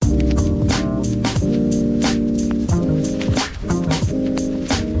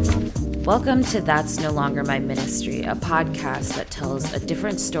Welcome to That's No Longer My Ministry, a podcast that tells a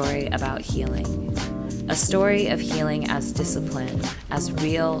different story about healing. A story of healing as discipline, as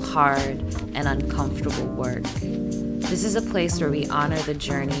real, hard, and uncomfortable work. This is a place where we honor the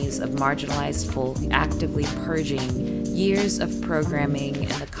journeys of marginalized folk actively purging years of programming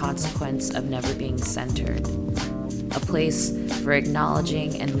and the consequence of never being centered. A place for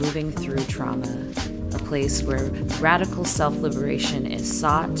acknowledging and moving through trauma. A place where radical self-liberation is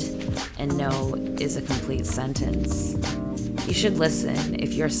sought and no is a complete sentence. You should listen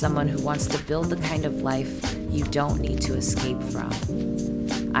if you're someone who wants to build the kind of life you don't need to escape from.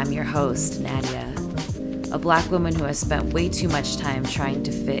 I'm your host, Nadia, a Black woman who has spent way too much time trying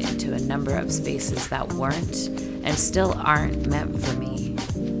to fit into a number of spaces that weren't and still aren't meant for me.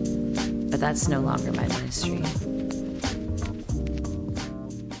 But that's no longer my ministry.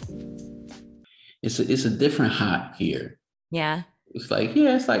 It's a different hot here. Yeah. It's like,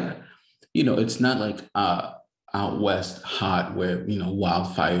 it's not like out west hot where,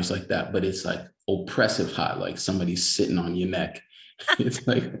 wildfires like that, but it's like oppressive hot, like somebody's sitting on your neck. It's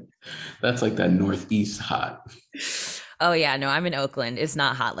like, that's like that Northeast hot. Oh yeah, no, I'm in Oakland. It's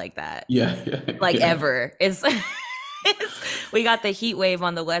not hot like that. Yeah. Ever. It's we got the heat wave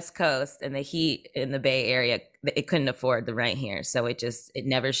on the West Coast and the heat in the Bay Area. It couldn't afford the rent here. So it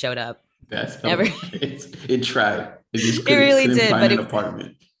never showed up. That's never. It tried. It really did, but an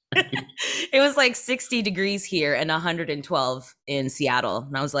apartment. It was like 60 degrees here and 112 in Seattle,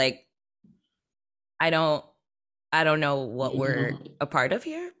 and I was like, I don't know what we're a part of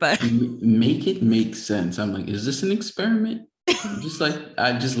here, but make it make sense. I'm like, is this an experiment? Just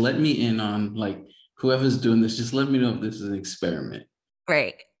let me in on, like, whoever's doing this. Just let me know if this is an experiment,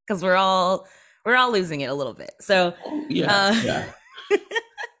 right? Because we're all losing it a little bit. So yeah.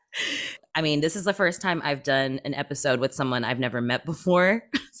 I mean, this is the first time I've done an episode with someone I've never met before.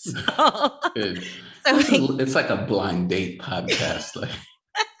 It's like a blind date podcast. Like,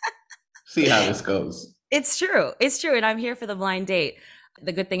 see how this goes. It's true. And I'm here for the blind date.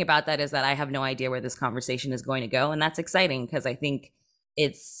 The good thing about that is that I have no idea where this conversation is going to go. And that's exciting because I think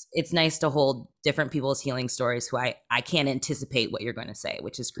it's nice to hold different people's healing stories who I can't anticipate what you're going to say,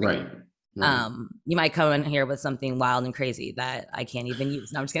 which is great. Right. Right. You might come in here with something wild and crazy that I can't even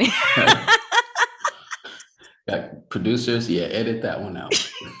use. No, I'm just kidding. Got producers, edit that one out.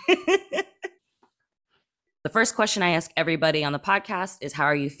 The first question I ask everybody on the podcast is, how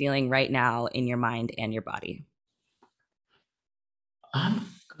are you feeling right now in your mind and your body? I'm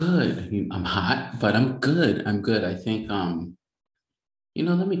good. I'm hot, but I'm good. I think,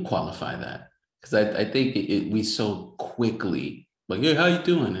 let me qualify that, because I think we so quickly, like, hey, how you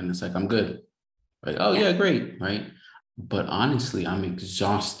doing? And it's like, I'm good. Right? Oh, yeah, great. Right. But honestly, I'm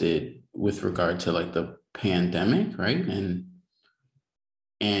exhausted with regard to like the pandemic. Right. And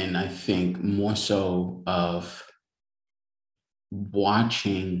I think more so of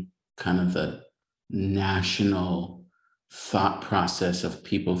watching kind of the national thought process of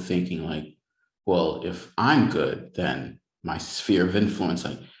people thinking like, well, if I'm good, then my sphere of influence,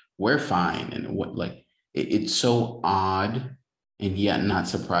 like, we're fine. And what, like, it's so odd and yet not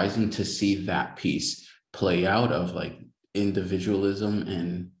surprising to see that piece play out of like individualism,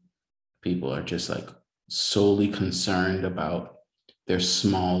 and people are just like solely concerned about their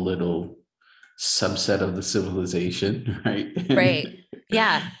small little subset of the civilization, right? Right.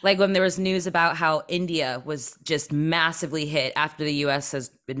 Yeah. Like when there was news about how India was just massively hit after the US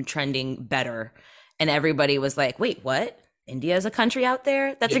has been trending better. And everybody was like, wait, what? India is a country out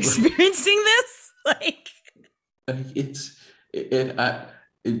there that's experiencing this? Like,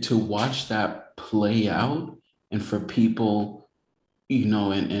 to watch that play out, and for people,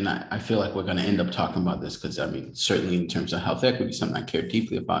 and I feel like we're going to end up talking about this because, I mean, certainly in terms of health equity, something I care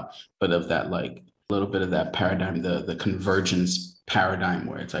deeply about, but of that, like, a little bit of that paradigm, the convergence paradigm,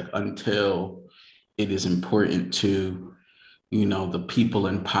 where it's like, until it is important to, the people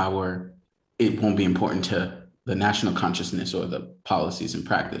in power, it won't be important to the national consciousness or the policies and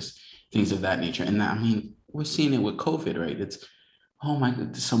practice, things of that nature. And that, I mean, we're seeing it with COVID, right? It's, oh my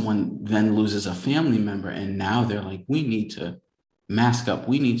God, someone then loses a family member, and now they're like, we need to mask up,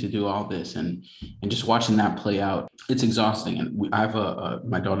 we need to do all this, and just watching that play out, it's exhausting. And I have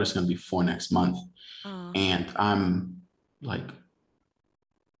my daughter's going to be 4 next month. And I'm like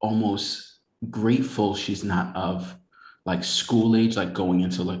almost grateful she's not of like school age, like going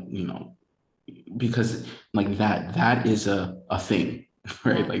into like, because like that is a thing,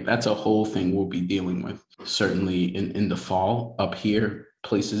 right? Like that's a whole thing we'll be dealing with certainly in the fall. Up here,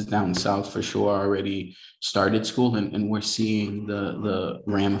 places down south for sure already started school, and we're seeing the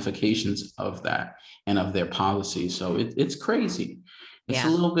ramifications of that and of their policies. So it's crazy. It's a Yeah.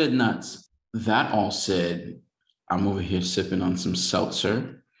 little bit nuts. That all said, I'm over here sipping on some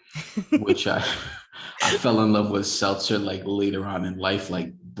seltzer, which I I fell in love with seltzer like later on in life,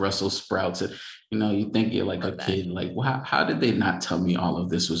 like Brussels sprouts. And, you think you're like a Love that. kid, like, wow, how did they not tell me all of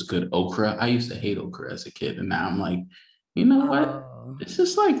this was good? Okra. I used to hate okra as a kid, and now I'm like, you know what? Oh. This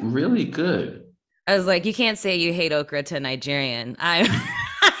is like really good. I was like, you can't say you hate okra to a Nigerian. I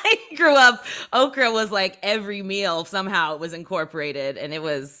grew up, okra was like every meal somehow it was incorporated, and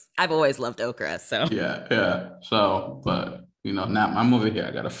I've always loved okra. So Yeah, yeah. So, but now I'm over here.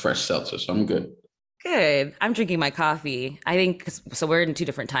 I got a fresh seltzer, so I'm good. good. I'm drinking my coffee. I think so. We're in two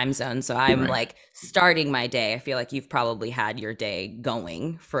different time zones. So I'm Right, like starting my day. I feel like you've probably had your day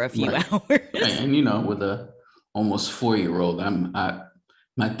going for a few right, right. hours. And with a almost 4 year old,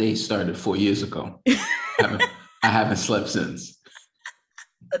 my day started 4 years ago. I haven't slept since.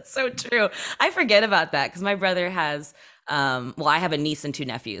 That's so true. I forget about that because my brother has well, I have a niece and two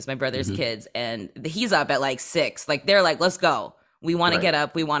nephews, my brother's Hmm. kids, and he's up at like 6. Like they're like, let's go. We want to Right. get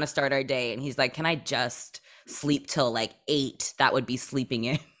up, we want to start our day. And he's like, can I just sleep till like 8? That would be sleeping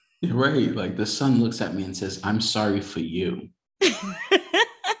in. Right. Like the son looks at me and says, I'm sorry for you. I'm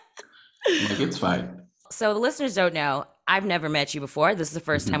like, it's fine. So the listeners don't know, I've never met you before. This is the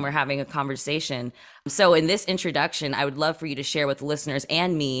first time Hmm. we're having a conversation. So in this introduction, I would love for you to share with the listeners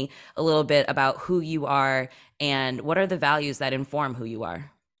and me a little bit about who you are and what are the values that inform who you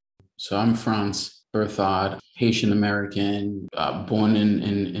are. So I'm Franz Berthod, Haitian American, born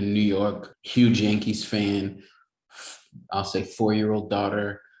in New York, huge Yankees fan. I'll say 4 year old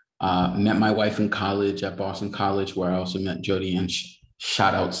daughter. Met my wife in college at Boston College, where I also met Jody, and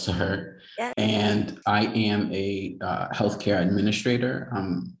shout outs to her. Yeah. And I am a healthcare administrator.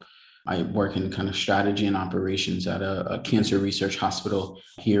 I work in kind of strategy and operations at a cancer research hospital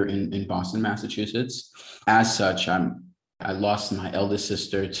here in Boston, Massachusetts. As such, I lost my eldest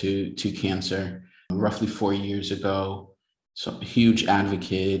sister to cancer roughly 4 years ago. So huge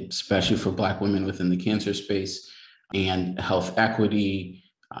advocate, especially for Black women within the cancer space and health equity,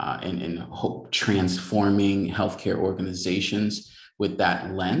 and hope transforming healthcare organizations with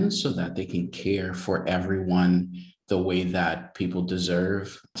that lens so that they can care for everyone the way that people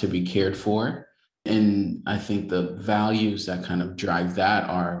deserve to be cared for. And I think the values that kind of drive that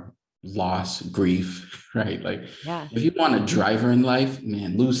are loss, grief, right? Like Yeah. if you want a driver in life,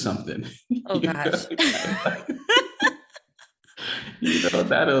 man, lose something. Oh gosh.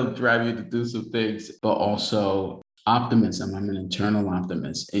 That'll drive you to do some things, but also optimism. I'm an internal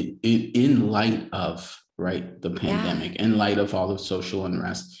optimist in light of, right, the Yeah. pandemic, in light of all the social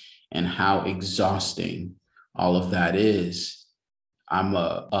unrest and how exhausting all of that is. I'm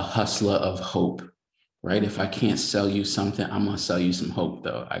a hustler of hope, right? If I can't sell you something, I'm gonna sell you some hope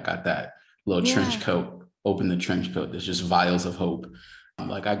though. I got that little trench Yeah. coat. Open the trench coat. There's just vials of hope. I'm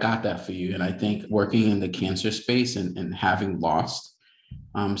like, I got that for you. And I think working in the cancer space and having lost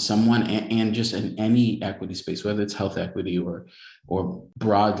someone, and just in any equity space, whether it's health equity or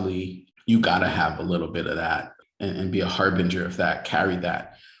broadly, you got to have a little bit of that, and be a harbinger of that, carry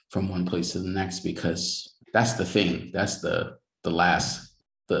that from one place to the next, because that's the thing. That's the last,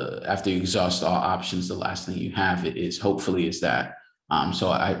 the after you exhaust all options, the last thing you have is hopefully is that.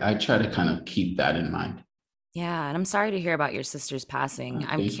 So I try to kind of keep that in mind. Yeah, and I'm sorry to hear about your sister's passing. I'm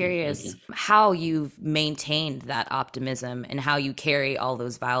Thank you. Thank curious you. how you've maintained that optimism and how you carry all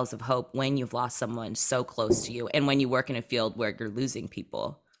those vials of hope when you've lost someone so close to you and when you work in a field where you're losing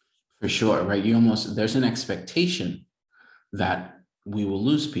people. For sure, right? There's an expectation that we will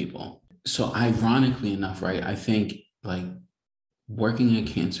lose people. So ironically enough, right, I think like working in a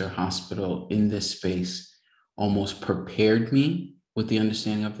cancer hospital in this space almost prepared me with the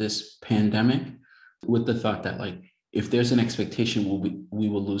understanding of this pandemic, with the thought that like if there's an expectation we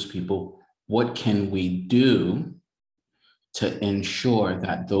will lose people, what can we do to ensure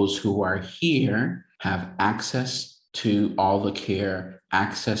that those who are here have access to all the care,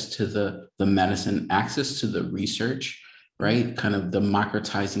 access to the medicine, access to the research, right? Kind of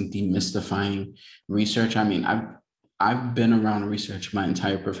democratizing, demystifying research. I mean, I've been around research my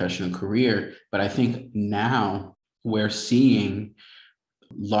entire professional career, but I think now we're seeing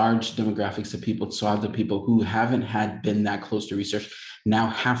large demographics of people, swaths of people who haven't had been that close to research now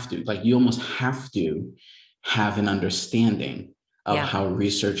have to, like, you almost have to have an understanding of Yeah. how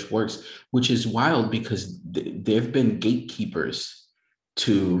research works, which is wild because they've been gatekeepers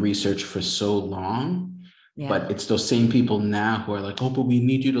to research for so long. Yeah. But it's those same people now who are like, oh, but we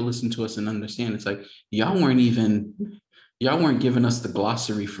need you to listen to us and understand. It's like, y'all weren't giving us the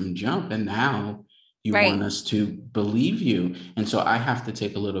glossary from jump. And now you Right. want us to believe you. And so I have to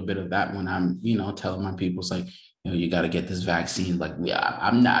take a little bit of that when I'm, telling my people, it's like, you got to get this vaccine. Like, yeah,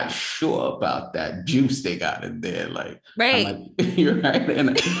 I'm not sure about that juice they got in there. Like, I'm like, Right. you're right.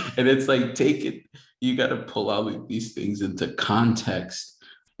 And it's like, take it, you got to pull out these things into context.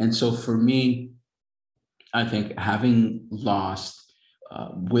 And so for me, I think having lost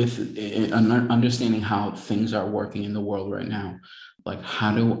with understanding how things are working in the world right now, like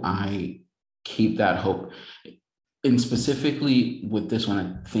how do I keep that hope? And specifically with this one,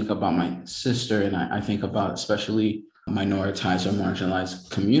 I think about my sister, and I think about especially minoritized or marginalized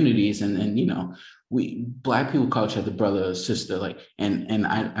communities. And we Black people call each other brother or sister, like, and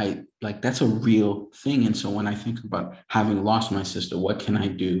I like that's a real thing. And so when I think about having lost my sister, what can I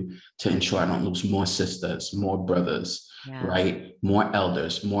do to ensure I don't lose more sisters, more brothers, Yeah. right? More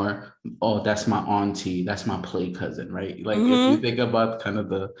elders, more, oh, that's my auntie, that's my play cousin, right? Like if you Hmm. think about kind of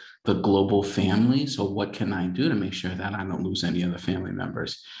the global family. So what can I do to make sure that I don't lose any other family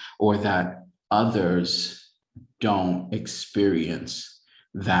members, or that others don't experience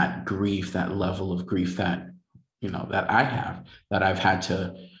that grief, that level of grief that, that I have, that I've had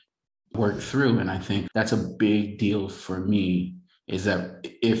to work through. And I think that's a big deal for me, is that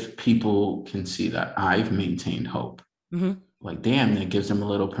if people can see that I've maintained hope, Hmm. like, damn, that gives them a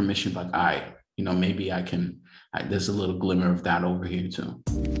little permission, like, maybe I can, there's a little glimmer of that over here too.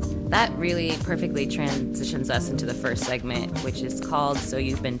 That really perfectly transitions us into the first segment, which is called So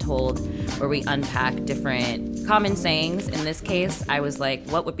You've Been Told, where we unpack different common sayings. In this case, I was like,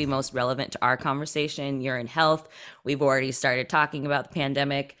 what would be most relevant to our conversation? You're in health. We've already started talking about the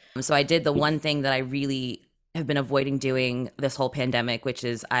pandemic. So I did the one thing that I really have been avoiding doing this whole pandemic, which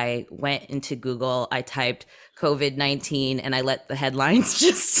is I went into Google, I typed COVID-19, and I let the headlines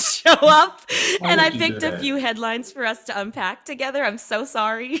just show up. Why And I would you do picked a that? few headlines for us to unpack together. I'm so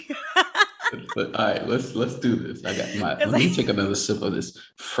sorry. But all right, let's do this. I got my, Because let me take another sip of this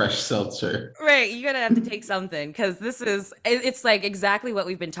fresh seltzer. right, you're gonna have to take something because it's like exactly what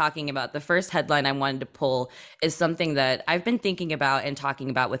we've been talking about. The first headline I wanted to pull is something that I've been thinking about and talking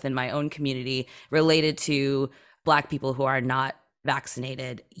about within my own community related to Black people who are not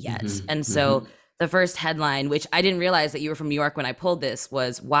vaccinated yet. Hmm. And so Hmm. the first headline, which I didn't realize that you were from New York when I pulled this,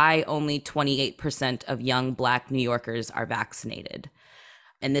 was why only 28% of young Black New Yorkers are vaccinated.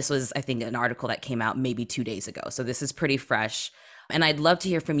 And this was, I think, an article that came out maybe 2 days ago. So this is pretty fresh. And I'd love to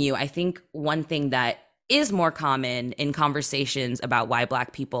hear from you. I think one thing that is more common in conversations about why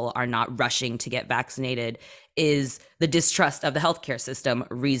Black people are not rushing to get vaccinated is the distrust of the healthcare system,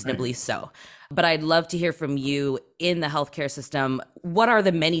 reasonably Right. so. But I'd love to hear from you in the healthcare system. What are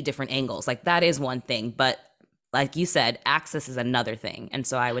the many different angles? Like, that is one thing. But like you said, access is another thing. And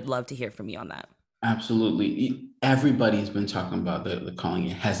so I would love to hear from you on that. Absolutely. Everybody's been talking about the calling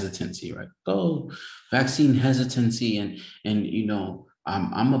it hesitancy, right? Oh, vaccine hesitancy. And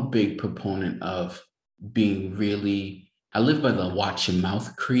I'm a big proponent of being really, I live by the watch your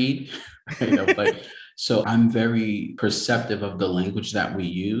mouth creed, right? Of like, so I'm very perceptive of the language that we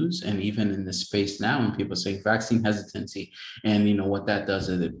use. And even in this space now, when people say vaccine hesitancy, and what that does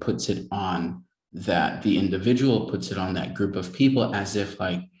is it puts it on that the individual, puts it on that group of people, as if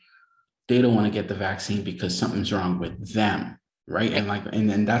like they don't want to get the vaccine because something's wrong with them, right? Right. And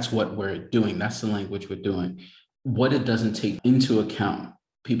then that's what we're doing. That's the language we're doing. What it doesn't take into account,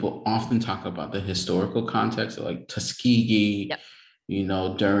 people often talk about the historical context, like Tuskegee,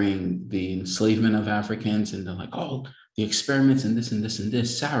 Yep. during the enslavement of Africans, and they're like, oh, the experiments and this and this and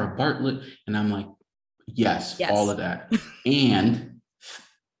this, Sarah Bartlett. And I'm like, yes, all Yes. of that. And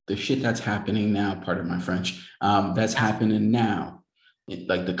the shit that's happening now, pardon my French, that's Yeah. happening now,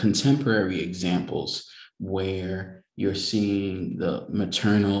 like the contemporary examples where you're seeing the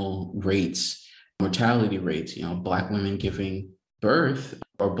maternal rates, mortality rates, Black women giving birth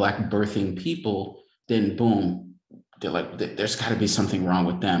or Black birthing people, then boom, they're like, there's got to be something wrong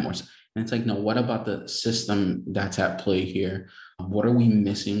with them. And it's like, no, what about the system that's at play here? What are we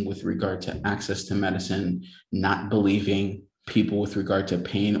missing with regard to access to medicine, not believing people with regard to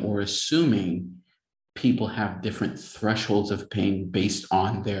pain, or assuming people have different thresholds of pain based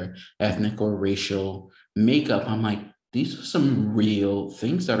on their ethnic or racial makeup? I'm like, these are some real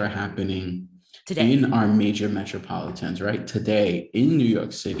things that are happening Today. in our major metropolitans, right? Today in New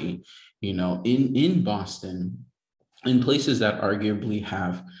York City, in Boston, in places that arguably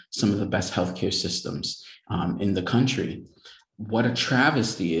have some of the best healthcare systems in the country. What a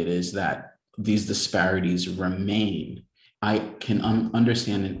travesty it is that these disparities remain. I can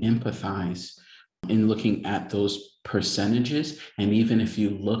understand and empathize in looking at those percentages. And even if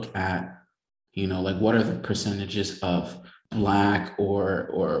you look at, like what are the percentages of Black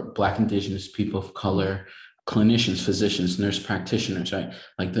or Black Indigenous people of color, clinicians, physicians, nurse practitioners, right?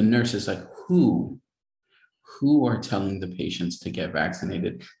 Like the nurses, like who are telling the patients to get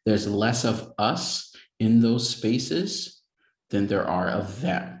vaccinated. There's less of us in those spaces than there are of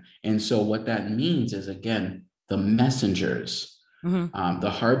them. And so what that means is, again, the messengers, Mm-hmm. the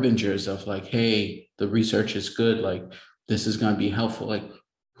harbingers of like, hey, the research is good, like this is going to be helpful, like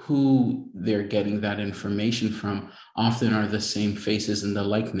who they're getting that information from often are the same faces and the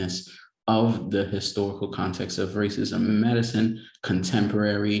likeness of the historical context of racism in medicine,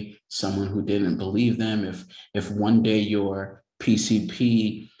 contemporary, someone who didn't believe them. If one day your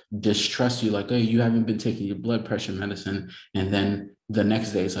PCP distrusts you, like, hey, you haven't been taking your blood pressure medicine, and then the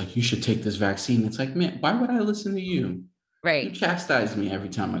next day it's like, you should take this vaccine. It's like, man, why would I listen to you? You Right. chastise me every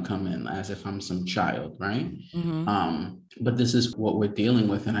time I come in as if I'm some child, right? Mm-hmm. But this is what we're dealing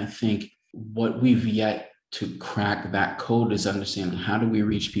with. And I think what we've yet to crack that code is understanding how do we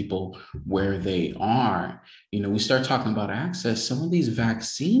reach people where they are. We start talking about access. Some of these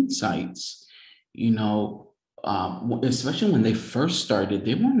vaccine sites, you know, especially when they first started,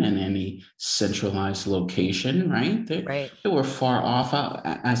 they weren't in any centralized location, right? Right. They were far off.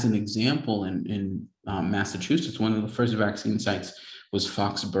 As an example, in Massachusetts, one of the first vaccine sites was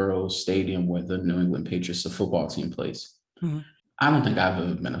Foxborough Stadium, where the New England Patriots, the football team, plays. Mm-hmm. I don't think I've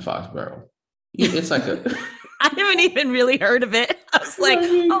ever been to Foxborough. It's like a I haven't even really heard of it. I was yeah, like,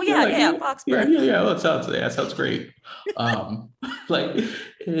 oh yeah, yeah, like yeah, yeah, Foxborough. yeah, yeah. That sounds great. Um, like,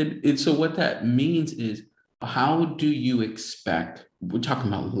 and so what that means is, how do you expect? We're talking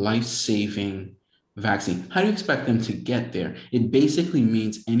about life-saving vaccine. How do you expect them to get there? It basically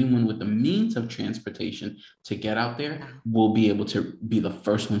means anyone with the means of transportation to get out there Yeah. will be able to be the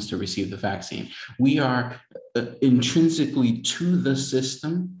first ones to receive the vaccine. We are intrinsically to the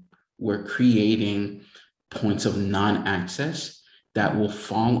system. We're creating points of non-access that will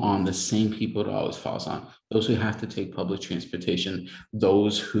fall on the same people it always falls on. Those who have to take public transportation,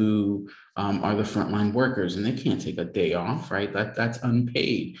 those who are the frontline workers and they can't take a day off, right? That's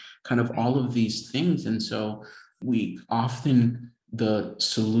unpaid, kind of Right. all of these things. And so we often, the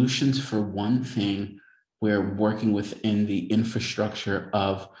solutions for one thing, we're working within the infrastructure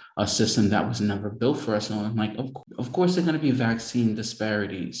of a system that was never built for us. And I'm like, of course, there are going to be vaccine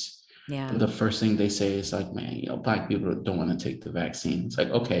disparities. But Yeah. the first thing they say is like, man, Black people don't want to take the vaccine. It's like,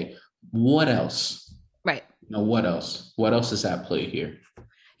 okay, what else? Right. What else? What else is at play here?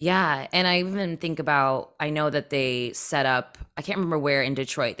 Yeah. And I even think about, I know that they set up, I can't remember where in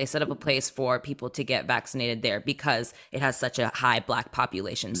Detroit, they set up a place for people to get vaccinated there because it has such a high Black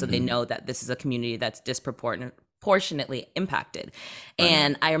population. So they Mm-hmm. know that this is a community that's disproportionately impacted. Right.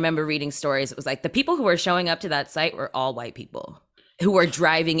 And I remember reading stories. It was like the people who were showing up to that site were all white people who were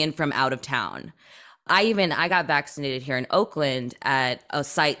driving in from out of town. I got vaccinated here in Oakland at a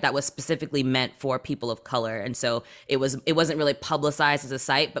site that was specifically meant for people of color. And so it wasn't really publicized as a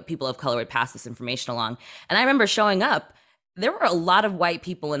site, but people of color would pass this information along. And I remember showing up, there were a lot of white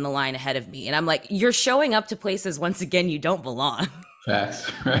people in the line ahead of me. And I'm like, you're showing up to places once again you don't belong.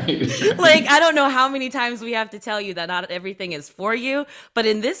 Facts, right? Like, I don't know how many times we have to tell you that not everything is for you, but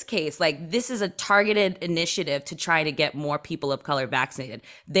in this case, like, this is a targeted initiative to try to get more people of color vaccinated.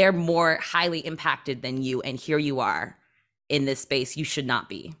 They're more highly impacted than you, and here you are in this space you should not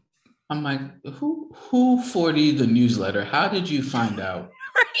be. I'm like, who 40 the newsletter? How did you find out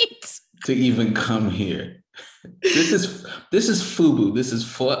Right. to even come here? This is FUBU. This is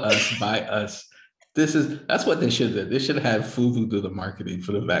for us, by us. That's what they should do. They should have FUBU do the marketing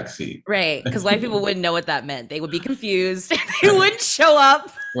for the vaccine. Right, because white people wouldn't know what that meant. They would be confused. They wouldn't show up.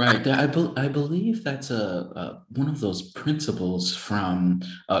 Right. I believe that's one of those principles from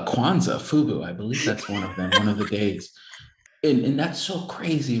Kwanzaa, FUBU. I believe that's one of them, one of the days. And that's so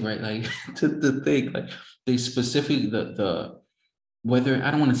crazy, right? Like to think like they specifically the whether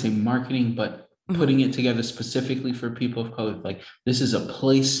I don't want to say marketing, but Mhm. putting it together specifically for people of color. Like this is a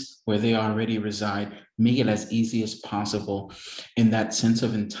place where they already reside. Make it as easy as possible. And that sense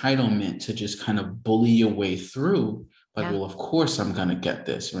of entitlement to just kind of bully your way through. Like, Yeah. well, of course I'm gonna get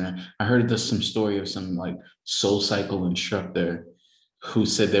this. Right? I heard this some story of some like Soul Cycle instructor who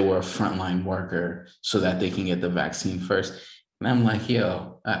said they were a frontline worker so that they can get the vaccine first. And I'm like,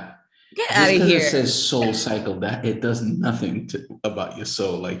 yo, Get just out of because it here. says Soul Cycle, that it does nothing about your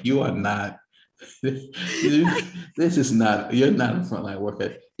soul. Like you are not, this is not, you're not a frontline worker.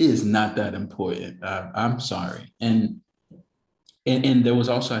 It is not that important. I'm sorry. And there was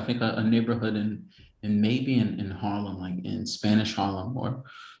also, I think, a neighborhood in maybe in Harlem, like in Spanish Harlem or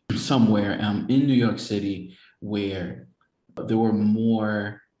somewhere in New York City, where there were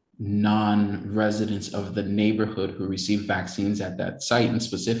more non-residents of the neighborhood who received vaccines at that site, and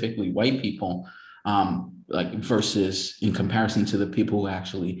specifically white people. Like versus in comparison to the people who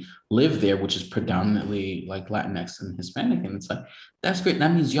actually live there, which is predominantly like Latinx and Hispanic. And it's like, that's great.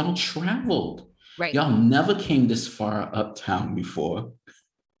 That means y'all traveled. Right. Y'all never came this far uptown before,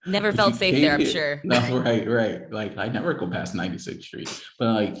 Never but you felt safe there, came I'm here. sure. No, right, right. Like I never go past 96th Street,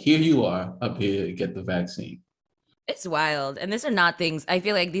 but like here you are up here to get the vaccine. It's wild. And these are not things, I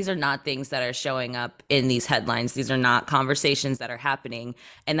feel like these are not things that are showing up in these headlines. These are not conversations that are happening.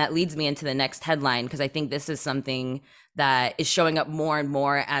 And that leads me into the next headline, because I think this is something that is showing up more and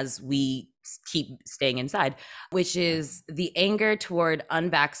more as we keep staying inside, which is the anger toward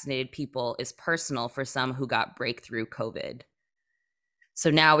unvaccinated people is personal for some who got breakthrough COVID. So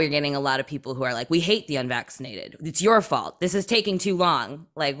now we're getting a lot of people who are like, we hate the unvaccinated. It's your fault. This is taking too long.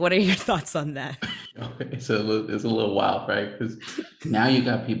 Like, what are your thoughts on that? Okay, so it's a little wild, right? Because now you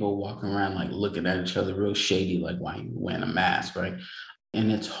got people walking around like looking at each other real shady, like why you wearing a mask, right?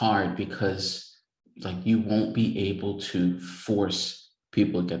 And it's hard because like you won't be able to force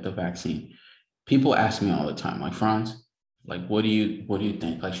people to get the vaccine. People ask me all the time, like Franz, like what do you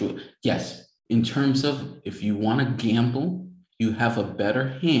think? Like sure, yes, in terms of if you want to gamble, you have a better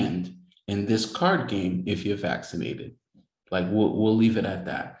hand in this card game if you're vaccinated. Like we'll leave it at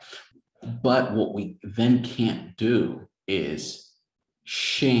that. But what we then can't do is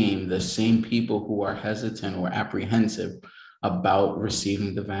shame the same people who are hesitant or apprehensive about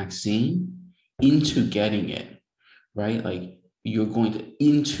receiving the vaccine into getting it, right? Like you're going to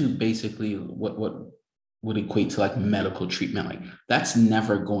into basically what would equate to like medical treatment. Like that's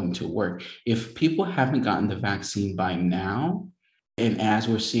never going to work. If people haven't gotten the vaccine by now, and as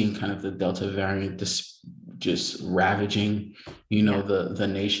we're seeing kind of the Delta variant just ravaging, Yeah. the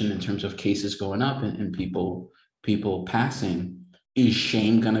nation in terms of cases going up and people passing, is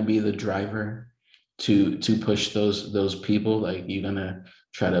shame going to be the driver to push those people? Like you're going to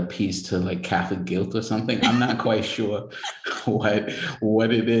try to appease to like Catholic guilt or something? I'm not quite sure what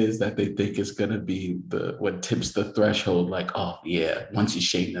what it is that they think is going to be the what tips the threshold. Like, oh yeah, once you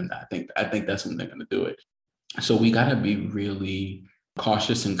shame them, I think that's when they're going to do it. So we got to be really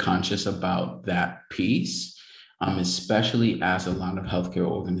cautious and conscious about that piece, especially as a lot of healthcare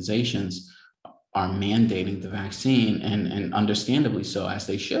organizations are mandating the vaccine, and understandably so, as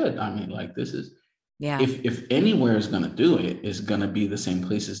they should. I mean, like this is Yeah. if anywhere is going to do it, it's going to be the same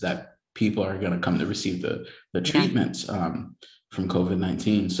places that people are going to come to receive the Yeah. treatments from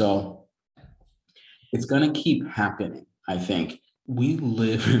COVID-19. So it's going to keep happening. I think we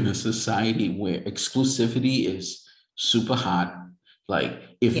live in a society where exclusivity is super hot. Like,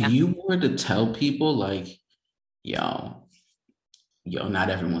 if Yeah. you were to tell people, like, yo, not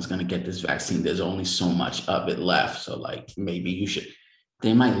everyone's going to get this vaccine, there's only so much of it left. So, like, maybe you should,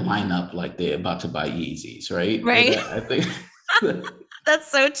 they might line up like they're about to buy Yeezys, right? Like, Right. I think. That's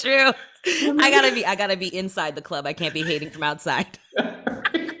so true. I I mean, gotta be I gotta be inside the club. I can't be hating from outside.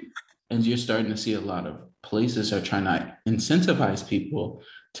 and you're starting to see a lot of places are trying to incentivize people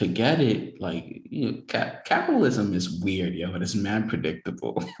to get it. Like, capitalism is weird, yo, and it's mad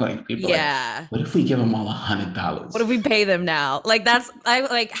predictable. Like people are like, Yeah. what if we give them all What if $100? we pay them now? Like that's I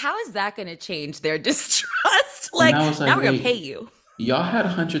like how is that gonna change their distrust? And Like I was like, now we're gonna pay wait, you. y'all had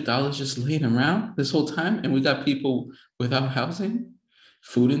 $100 just laying around this whole time, and we got people without housing,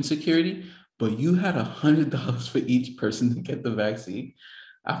 food insecurity, but you had $100 for each person to get the vaccine.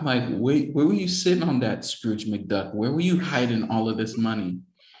 I'm like, wait, where were you sitting on that, Scrooge McDuck? Where were you hiding all of this money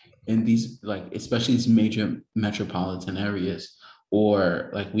in these, like, especially these major metropolitan areas?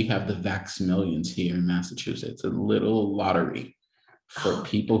 Or like we have the Vax Millions here in Massachusetts, a little lottery for Oh,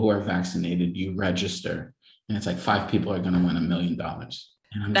 people who are vaccinated. You register, and it's like five people are going to win $1 million.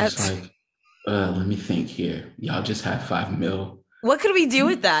 And I'm just that's like, let me think here. Y'all just had 5 mil. what could we do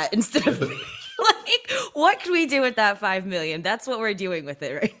with that instead of like what could we do with that 5 million? That's what we're doing with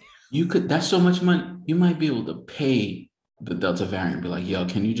it right You could, that's so much money. You might be able to pay the Delta variant, be like, yo,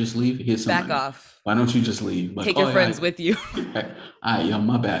 can you just leave? Here's some now. Back money. off. Why don't you just leave? Like, Take oh, your yeah, friends with you. all right, yo,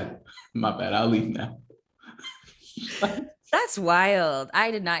 my bad. My bad. I'll leave now. That's wild.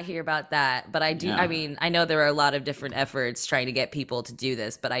 I did not hear about that, but I do. I Yeah. mean, I know there are a lot of different efforts trying to get people to do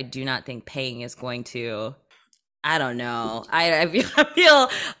this, but I do not think paying is going to. I don't know. I feel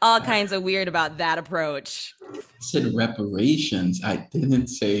all kinds of weird about that approach. I said reparations. I didn't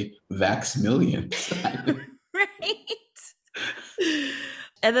say Vax Millions. Right.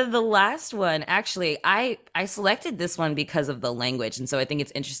 And then the last one, actually, I selected this one because of the language, and so I think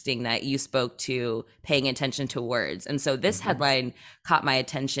it's interesting that you spoke to paying attention to words. And so this Mhm. headline caught my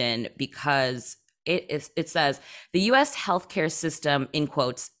attention because it says the U.S. healthcare system, in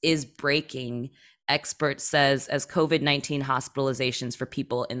quotes, is breaking expert says as COVID-19 hospitalizations for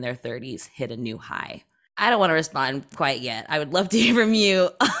people in their 30s hit a new high. I don't want to respond quite yet. I would love to hear from you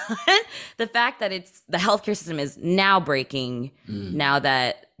on the fact that the healthcare system is now breaking now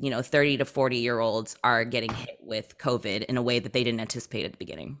that, 30 to 40-year-olds are getting hit with COVID in a way that they didn't anticipate at the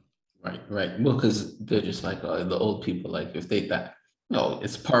beginning. Right. Well, because they're just like the old people, like if they that, no,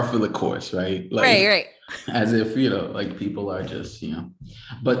 it's par for the course, right? Like, Right. as if, like people are just,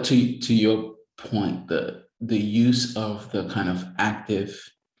 but to your point, the use of the kind of active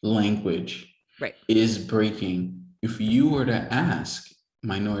language Right. is breaking. If you were to ask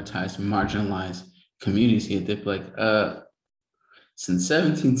minoritized, marginalized communities here, they'd be like, since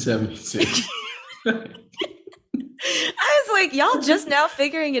 1776. I was like, y'all just now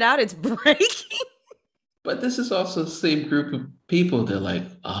figuring it out. It's breaking. But this is also the same group of people that like,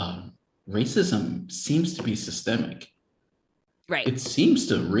 racism seems to be systemic. Right. It seems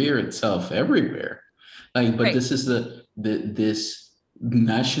to rear itself everywhere. Like, but Right. this is this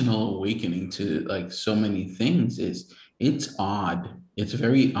national awakening to like so many things. It's odd. It's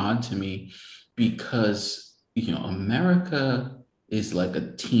very odd to me because America is like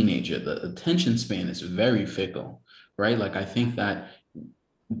a teenager. The attention span is very fickle, right? Like I think that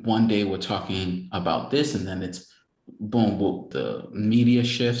one day we're talking about this and then it's boom, the media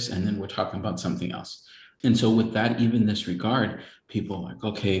shifts and then we're talking about something else. And so with that, even this regard, people are like,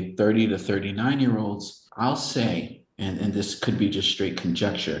 okay, 30 to 39-year-olds, I'll say, and this could be just straight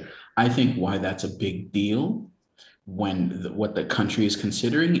conjecture, I think why that's a big deal when what the country is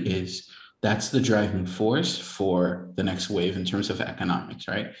considering is that's the driving force for the next wave in terms of economics,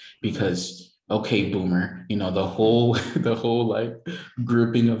 right? Because okay, boomer, the whole like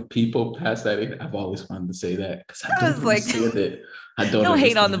grouping of people past that age. I've always wanted to say that because I don't understand it. I don't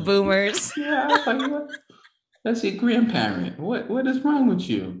hate on the understand it. boomers. Yeah, I was like, what? That's your grandparent. What is wrong with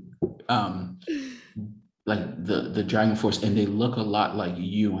you? Like the driving force, and they look a lot like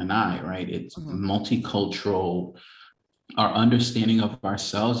you and I, right? It's multicultural. Our understanding of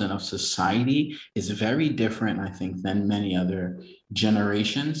ourselves and of society is very different, I think, than many other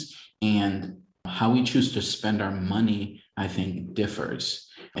generations. And how we choose to spend our money, I think, differs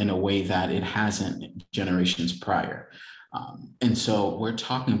in a way that it hasn't generations prior. And so we're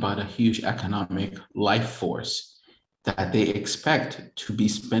talking about a huge economic life force that they expect to be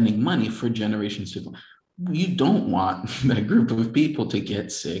spending money for generations to come. You don't want that group of people to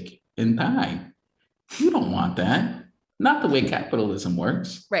get sick and die. You don't want that. Not the way capitalism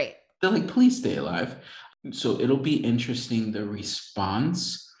works. Right. They're like, please stay alive. So it'll be interesting, the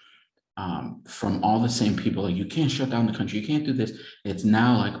response from all the same people. Like, you can't shut down the country. You can't do this. It's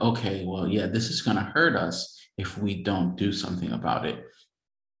now like, okay, well, yeah, this is going to hurt us if we don't do something about it.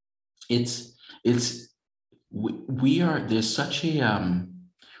 We are, there's such a,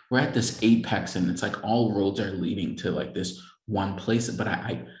 we're at this apex and it's like all roads are leading to like this one place. But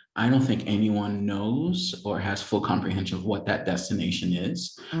I don't think anyone knows or has full comprehension of what that destination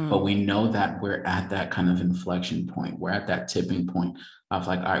is, but we know that we're at that kind of inflection point. We're at that tipping point of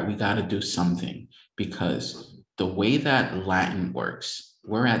like, all right, we got to do something because the way that Latin works,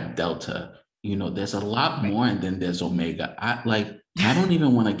 we're at Delta, there's a lot more and then there's Omega. I don't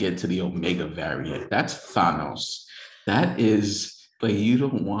even want to get to the Omega variant. That's Thanos. That is, but you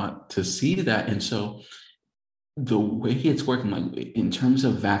don't want to see that. And so the way it's working, like in terms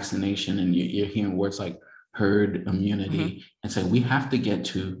of vaccination, and you're hearing words like herd immunity, and so we have to get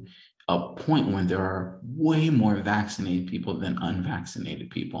to a point when there are way more vaccinated people than unvaccinated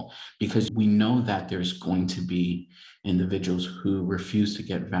people, because we know that there's going to be individuals who refuse to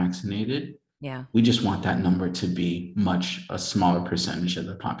get vaccinated. Yeah. We just want that number to be a smaller percentage of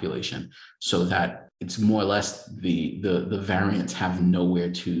the population so that it's more or less the variants have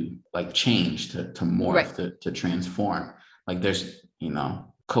nowhere to like change, to morph, right, to transform. Like there's,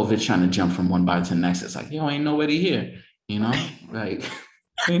 COVID trying to jump from one body to the next. It's like, ain't nobody here, like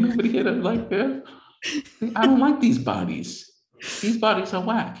ain't nobody here to like, I don't like these bodies. These bodies are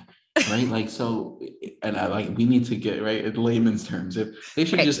whack. Right. Like, so, and we need to get right in layman's terms. If they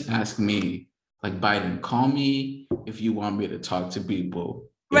should just ask me, like, Biden, call me if you want me to talk to people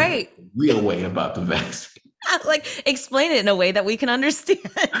right in a real way about the vaccine. Like, explain it in a way that we can understand.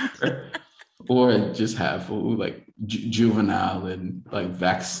 Or just have like Juvenile and like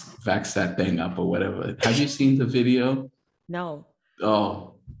vax that thing up or whatever. Have you seen the video? No.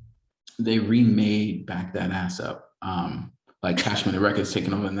 Oh, they remade Back That Ass Up. Like Cash Money Records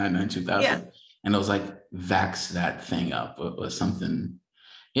taking over in 2000. Yeah. And it was like vax that thing up or something.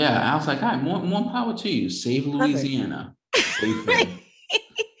 Yeah, I was like, all right, more power to you. Save Louisiana. Save them.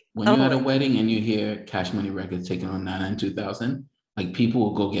 When you're at a wedding and you hear Cash Money Records taking on 2000, like people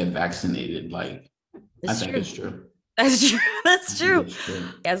will go get vaccinated like I It's think true. it's true. That's true. I That's think true. it's true.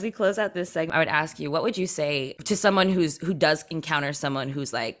 As we close out this segment, I would ask you, what would you say to someone who does encounter someone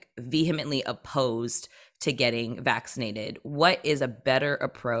who's like vehemently opposed to getting vaccinated? What is a better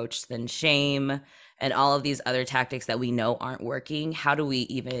approach than shame and all of these other tactics that we know aren't working? How do we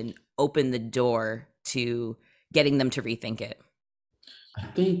even open the door to getting them to rethink it? I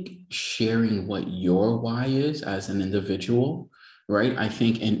think sharing what your why is as an individual, right? I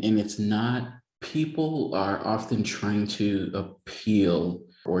think, and it's not, people are often trying to appeal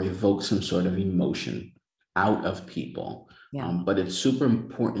or evoke some sort of emotion out of people. Yeah. But it's super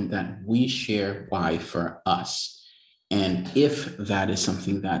important that we share why for us. And if that is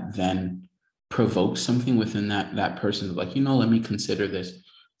something that then provokes something within that person, like, let me consider this,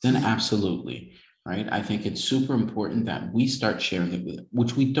 then absolutely. Right. I think it's super important that we start sharing it with,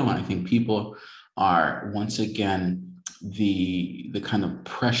 which we don't. I think people are, once again, the kind of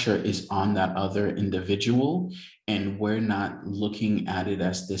pressure is on that other individual, and we're not looking at it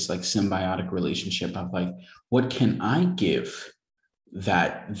as this like symbiotic relationship of like, what can I give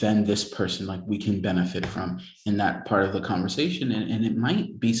that then this person, like, we can benefit from in that part of the conversation, and it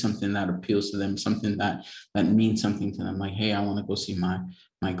might be something that appeals to them, something that means something to them, like, hey, I want to go see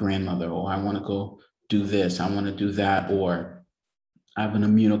my grandmother, or I want to go do this, I want to do that, or I have an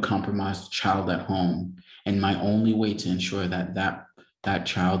immunocompromised child at home, and my only way to ensure that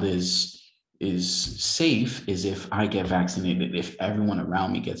child is safe is if I get vaccinated, if everyone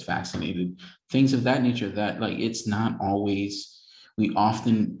around me gets vaccinated, things of that nature. That, like, it's not always, we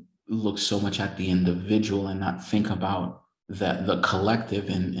often look so much at the individual and not think about the collective,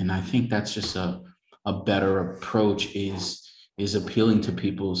 and I think that's just a better approach, is appealing to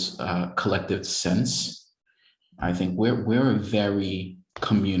people's collective sense. I think we're a very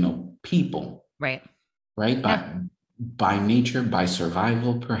communal people, Right. right? Yeah. By nature, by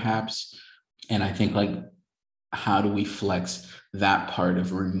survival, perhaps. And I think, like, how do we flex that part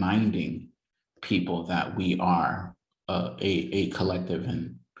of reminding people that we are a collective,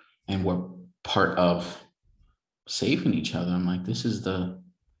 and we're part of saving each other? I'm like, this is I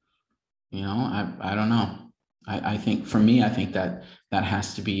don't know. I think for me, I think that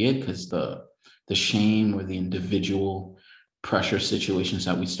has to be it, because the shame or the individual pressure situations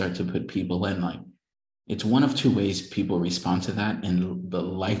that we start to put people in, like, it's one of two ways people respond to that, and the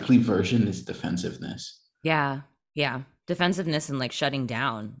likely version is defensiveness. Yeah. Yeah. Defensiveness and like shutting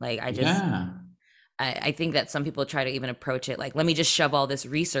down. Like Yeah. I think that some people try to even approach it like, let me just shove all this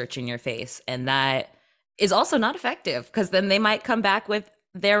research in your face. And that is also not effective because then they might come back with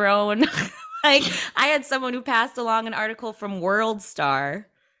their own. Like, I had someone who passed along an article from World Star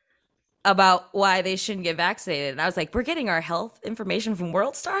about why they shouldn't get vaccinated. And I was like, we're getting our health information from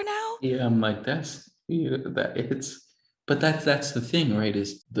World Star now? Yeah, I'm like, that's, yeah, that it's, but that's the thing, right?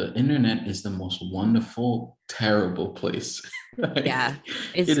 Is the internet is the most wonderful, terrible place. Like, Yeah,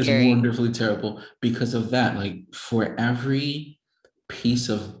 it's it is scary. wonderfully terrible because of that. Like, for every piece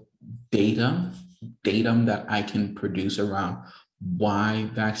of data, datum that I can produce around why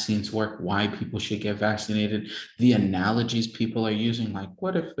vaccines work, why people should get vaccinated, the analogies people are using, like,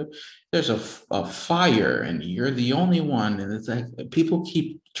 what if there's a fire and you're the only one? And it's like, people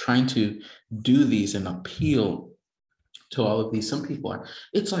keep trying to do these and appeal to all of these. Some people are,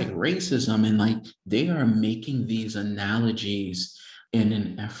 it's like racism, and like they are making these analogies in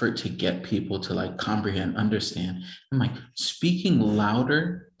an effort to get people to like comprehend, understand. I'm like, speaking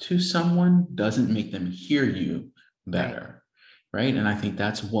louder to someone doesn't make them hear you Right. better, right? And I think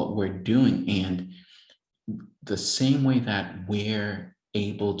that's what we're doing. And the same way that we're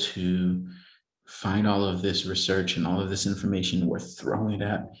able to find all of this research and all of this information, we're throwing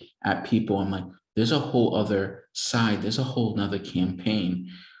it at people. I'm like, there's a whole other side, there's a whole nother campaign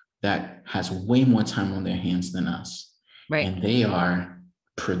that has way more time on their hands than us. Right. And they are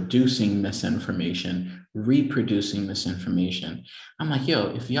producing misinformation, reproducing misinformation. I'm like,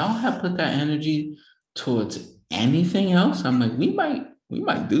 yo, if y'all have put that energy towards anything else, I'm like, we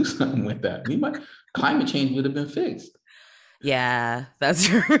might do something with that. We might, climate change would have been fixed. Yeah, that's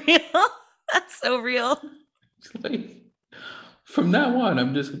real. That's so real. It's like, from now on,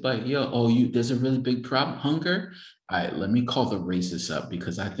 I'm just like, yo, oh, there's a really big problem, hunger. All right, let me call the racists up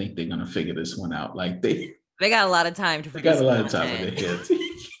because I think they're gonna figure this one out. Like, they They got a lot of time to they got produce a some lot of time on content.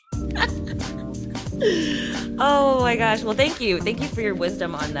 their hands. Oh my gosh. Well, thank you. Thank you for your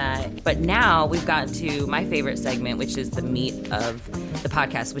wisdom on that. But now we've gotten to my favorite segment, which is the meat of the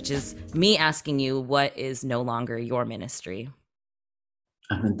podcast, which is me asking you what is no longer your ministry.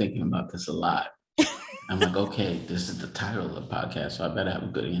 I've been thinking about this a lot. I'm like, okay, this is the title of the podcast, so I better have a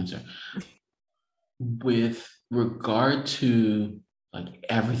good answer. With regard to like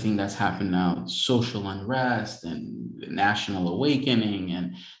everything that's happened now, social unrest and national awakening.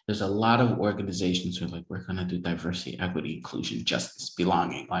 And there's a lot of organizations who are like, we're going to do diversity, equity, inclusion, justice,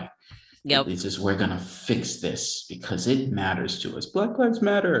 belonging. Like, Yep. it's just, we're going to fix this because it matters to us. Black Lives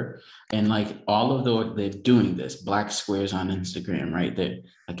Matter. And like all of they're doing this, Black squares on Instagram, right? That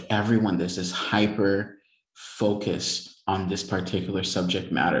like everyone, there's this hyper focus on this particular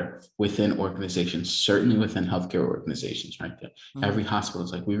subject matter within organizations, certainly within healthcare organizations, right? That every hospital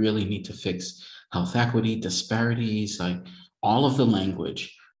is like, we really need to fix health equity, disparities, like all of the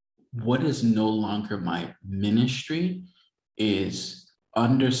language. What is no longer my ministry is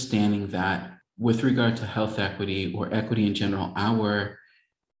understanding that with regard to health equity or equity in general, our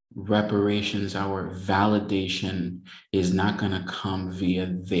reparations, our validation is not going to come via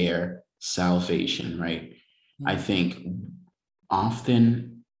their salvation, right? I think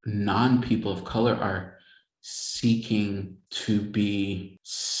often non-people of color are seeking to be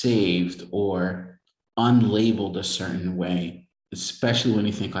saved or unlabeled a certain way, especially when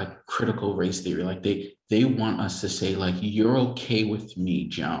you think like critical race theory. Like they want us to say like, you're okay with me,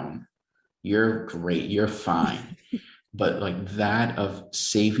 Joan, you're great, you're fine. But like that of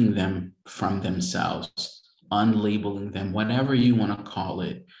saving them from themselves, unlabeling them, whatever you want to call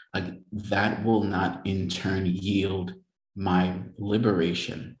it, like that will not in turn yield my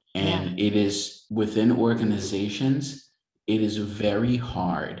liberation. And it is within organizations, it is very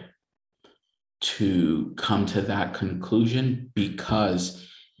hard to come to that conclusion because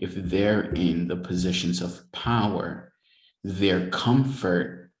if they're in the positions of power, their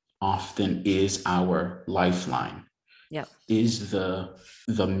comfort often is our lifeline. Yep. Is the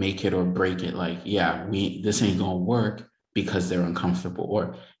make it or break it. Like, yeah, this ain't gonna work because they're uncomfortable,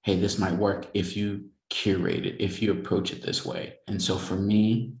 or hey, this might work if you curate it, if you approach it this way. And so for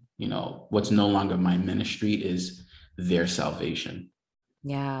me, what's no longer my ministry is their salvation.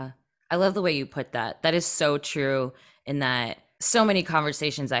 Yeah. I love the way you put that. That is so true in that so many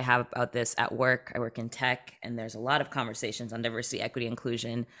conversations I have about this at work. I work in tech, and there's a lot of conversations on diversity, equity,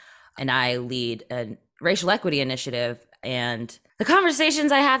 inclusion. And I lead a racial equity initiative. And the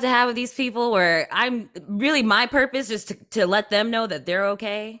conversations I have to have with these people where I'm really, my purpose is to let them know that they're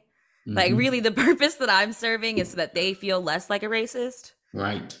okay. Mm-hmm. Like really the purpose that I'm serving is so that they feel less like a racist.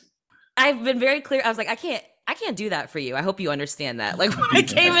 Right. I've been very clear. I was like, I can't do that for you. I hope you understand that. Like when I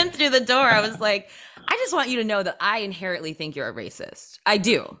came in through the door, I was like, I just want you to know that I inherently think you're a racist. I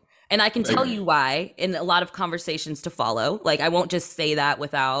do. And I can tell you why in a lot of conversations to follow. Like I won't just say that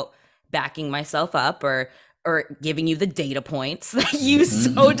without backing myself up or giving you the data points that you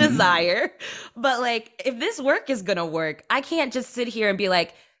so desire. But like, if this work is going to work, I can't just sit here and be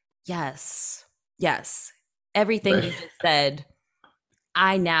like, yes, everything you just said,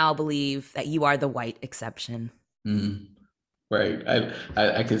 I now believe that you are the white exception. Right.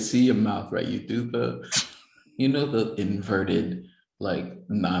 I can see your mouth, right? You do the inverted, like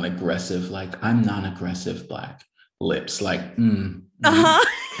non-aggressive, like I'm non-aggressive Black lips, like,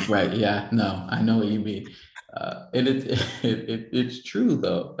 right. Yeah, no, I know what you mean. And it's true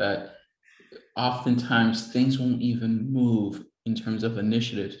though, that oftentimes things won't even move in terms of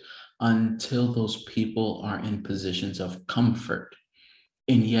initiatives until those people are in positions of comfort.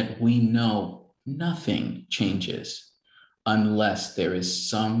 And yet we know nothing changes unless there is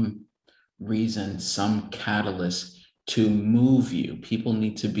some reason, some catalyst to move you. People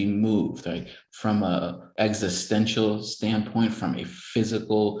need to be moved, like from a existential standpoint, from a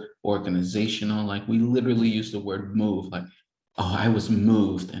physical, organizational, like we literally use the word move, like, oh, I was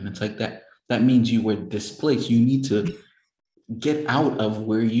moved. And it's like that means you were displaced. You need to get out of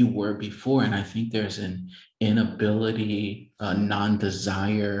where you were before. And I think there's an inability, a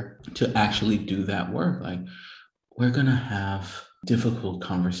non-desire to actually do that work. Like we're going to have difficult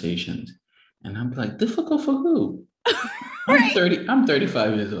conversations. And I'm like, difficult for who? I'm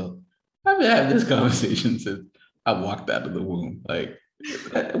 35 years old. I've been having this conversation since I walked out of the womb. Like,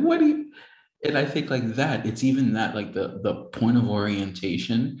 what do you, and I think like that, it's even that, like the point of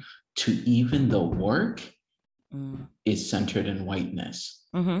orientation to even the work is centered in whiteness.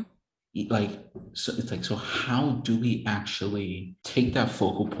 Like, so it's like, so how do we actually take that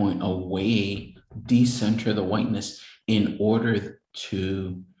focal point away, decenter the whiteness in order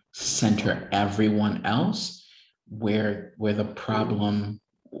to center everyone else where the problem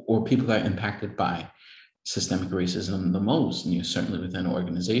or people that are impacted by systemic racism the most, and certainly within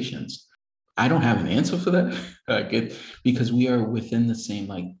organizations? I don't have an answer for that because we are within the same,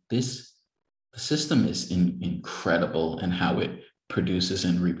 like this, the system is incredible in how it produces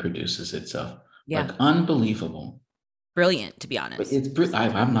and reproduces itself. Yeah. Like unbelievable. Brilliant, to be honest. But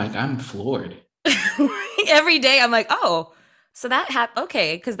I'm floored. Every day I'm like, oh, So that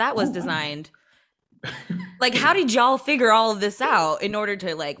okay, because that was Oh, wow. designed. Like, how did y'all figure all of this out in order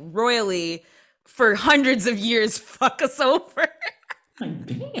to like royally, for hundreds of years, fuck us over? Like,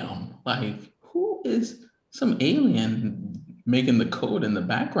 damn, like who is some alien making the code in the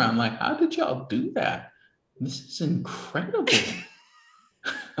background? Like, how did y'all do that? This is incredible.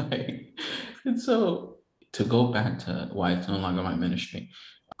 Like, and so to go back to why it's no longer my ministry,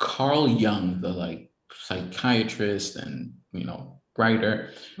 Carl Jung, the like psychiatrist and writer,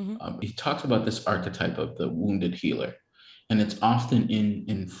 Hmm. he talks about this archetype of the wounded healer, and it's often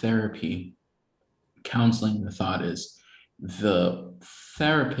in therapy, counseling. The thought is the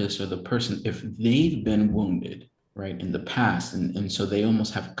therapist or the person, if they've been wounded, right, in the past, and so they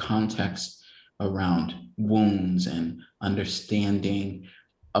almost have context around wounds and understanding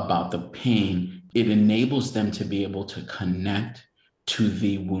about the pain, it enables them to be able to connect to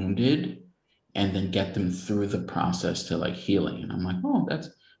the wounded and then get them through the process to like healing. And I'm like, oh, that's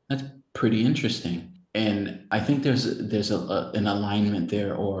pretty interesting. And I think an alignment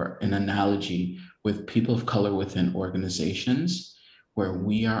there, or an analogy with people of color within organizations, where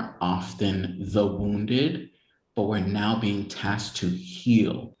we are often the wounded, but we're now being tasked to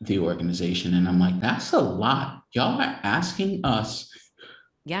heal the organization. And I'm like, that's a lot. Y'all are asking us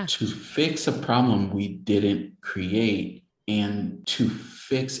Yeah. to fix a problem we didn't create, and to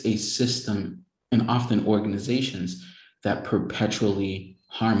fix a system, and often organizations that perpetually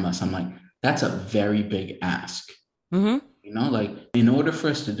harm us. I'm like, that's a very big ask. Hmm. Like, in order for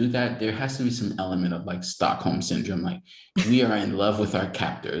us to do that, there has to be some element of like Stockholm syndrome. Like, we are in love with our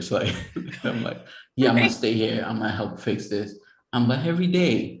captors. Like, I'm like, yeah, I'm gonna Right. stay here. I'm gonna help fix this. I'm like, every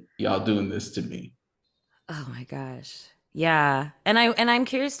day, y'all doing this to me. Oh my gosh. Yeah. And I'm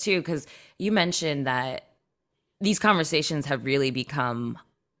curious too, because you mentioned that these conversations have really become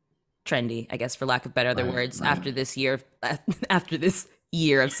trendy, I guess, for lack of better other Right, words, right, after this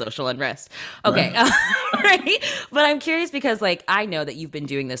year of social unrest. Okay. right. Right. But I'm curious because like I know that you've been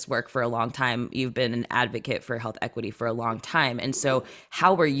doing this work for a long time. You've been an advocate for health equity for a long time. And so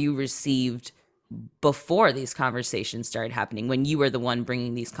how were you received before these conversations started happening, when you were the one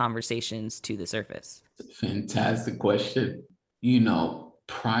bringing these conversations to the surface? Fantastic question.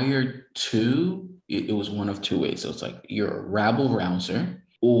 Prior to it was one of two ways. So it's like you're a rabble rouser,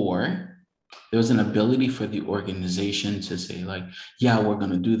 or there was an ability for the organization to say, like, yeah, we're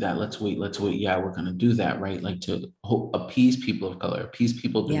going to do that. Let's wait. Yeah, we're going to do that, right? Like, to appease people of color, appease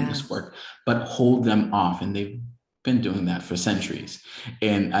people doing Yeah. this work, but hold them off. And they've been doing that for centuries.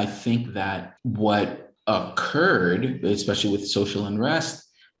 And I think that what occurred, especially with social unrest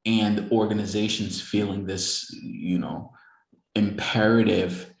and organizations feeling this,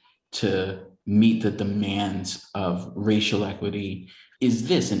 imperative to meet the demands of racial equity, is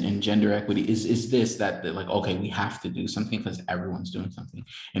this, and gender equity, is this, that like, okay, we have to do something because everyone's doing something,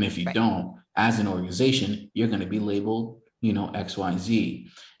 and if you Right. don't, as an organization, you're going to be labeled XYZ.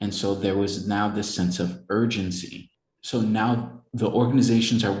 And so there was now this sense of urgency. So now the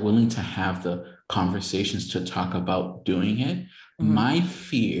organizations are willing to have the conversations to talk about doing it. Hmm. My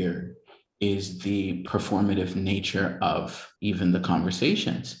fear is the performative nature of even the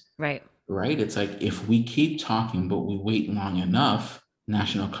conversations, Right. right? It's like, if we keep talking, but we wait long enough,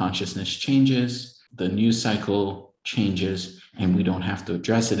 national consciousness changes, the news cycle changes, and we don't have to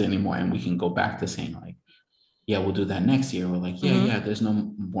address it anymore. And we can go back to saying, like, yeah, we'll do that next year. We're like, yeah, Hmm. yeah, there's no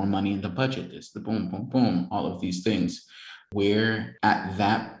more money in the budget. There's the boom, boom, boom, all of these things. We're at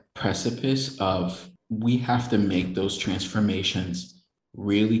that precipice of, we have to make those transformations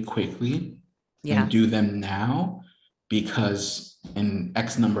really quickly and Yeah. do them now, because in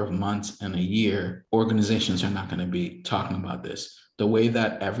X number of months and a year, organizations are not going to be talking about this. The way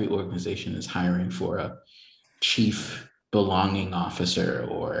that every organization is hiring for a chief belonging officer,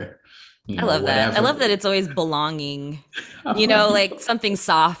 or I love that. I love whatever. that it's always belonging, I'm like, like something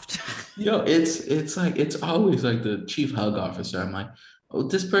soft. it's like, it's always like the chief hug officer. I'm like, oh,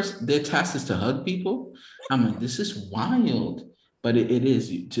 this person, their task is to hug people. I'm like, this is wild. But it is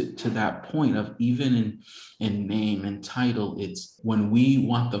to that point of, even in name and title, it's when we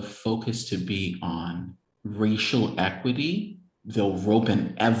want the focus to be on racial equity, they'll rope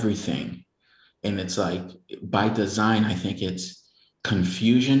in everything. And it's like, by design, I think it's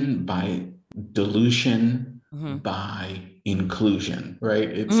confusion by dilution Hmm. by inclusion, right?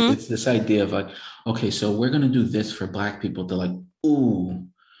 it's Hmm. it's this idea of like, okay, so we're going to do this for Black people. They're like, ooh,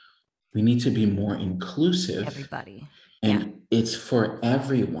 we need to be more inclusive, Everybody. Yeah. and it's for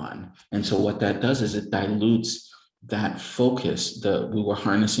everyone. And so what that does is it dilutes that focus. We were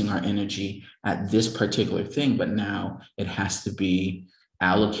harnessing our energy at this particular thing, but now it has to be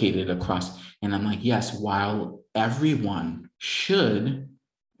allocated across. And I'm like, yes, while everyone should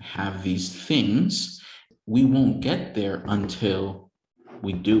have these things. We won't get there until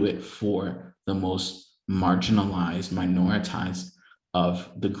we do it for the most marginalized, minoritized of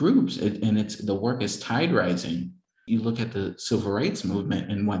the groups. And it's the work is tide rising. You look at the civil rights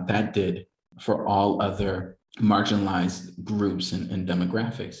movement and what that did for all other marginalized groups and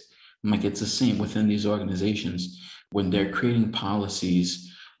demographics. I'm like, it's the same within these organizations when they're creating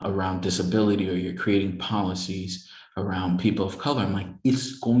policies around disability, or you're creating policies around people of color. I'm like,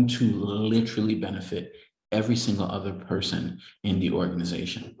 it's going to literally benefit every single other person in the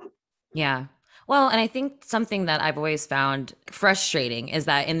organization. Yeah. Well, and I think something that I've always found frustrating is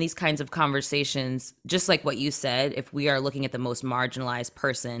that in these kinds of conversations, just like what you said, if we are looking at the most marginalized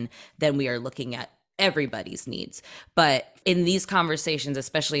person, then we are looking at everybody's needs. But in these conversations,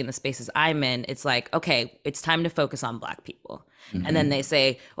 especially in the spaces I'm in, it's like, okay, it's time to focus on Black people. And then they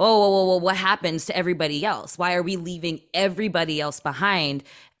say, oh, well, what happens to everybody else? Why are we leaving everybody else behind?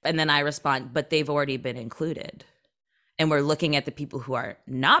 And then I respond, but they've already been included. And we're looking at the people who are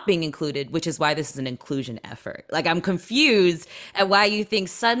not being included, which is why this is an inclusion effort. Like, I'm confused at why you think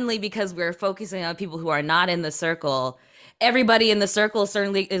suddenly, because we're focusing on people who are not in the circle, everybody in the circle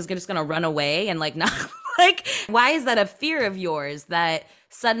certainly is just going to run away and like not like, why is that a fear of yours that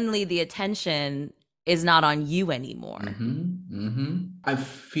suddenly the attention is not on you anymore? I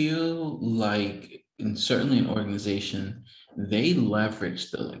feel like, and certainly an organization, they leverage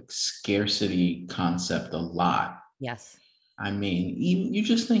the like scarcity concept a lot. Yes. I mean, even you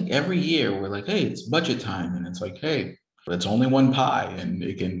just think every year we're like, hey, it's budget time, and it's like, hey, but it's only one pie, and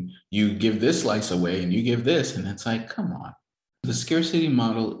it can you give this slice away, and you give this, and it's like, come on. The scarcity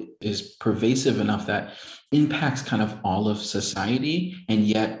model is pervasive enough that impacts kind of all of society, and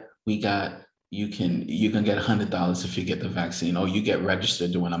yet we got you can get $100 if you get the vaccine. Oh, you get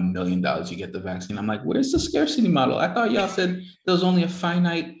registered doing $1 million, you get the vaccine. I'm like, where's the scarcity model? I thought y'all said there was only a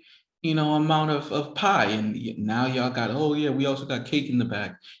finite, amount of pie, and now y'all got, oh yeah, we also got cake in the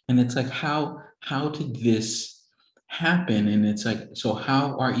back. And it's like, how did this happen? And it's like, so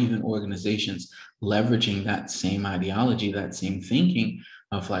how are even organizations leveraging that same ideology, that same thinking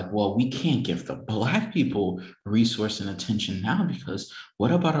of like, well, we can't give the Black people resource and attention now, because what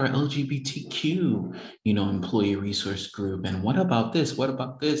about our LGBTQ, employee resource group? And what about this? What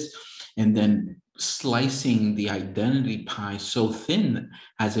about this? And then slicing the identity pie so thin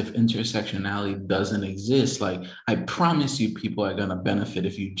as if intersectionality doesn't exist. Like, I promise you people are going to benefit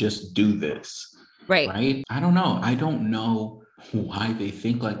if you just do this. Right. Right? I don't know. I don't know why they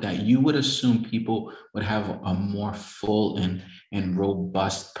think like that. You would assume people would have a more full and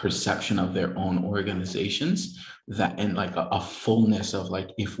robust perception of their own organizations, that, and like a fullness of like,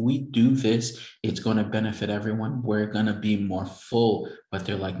 if we do this, it's going to benefit everyone, we're going to be more full. But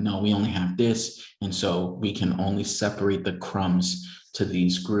they're like, no, we only have this, and so we can only separate the crumbs to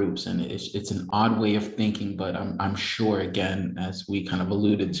these groups. And it's an odd way of thinking, but I'm sure, again, as we kind of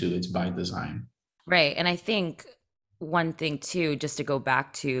alluded to, it's by design. Right. And I think one thing too, just to go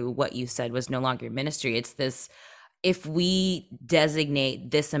back to what you said was no longer ministry, it's this, if we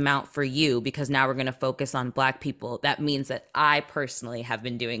designate this amount for you because now we're going to focus on Black people, that means that I personally have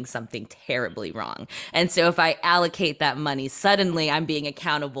been doing something terribly wrong. And so if I allocate that money, suddenly I'm being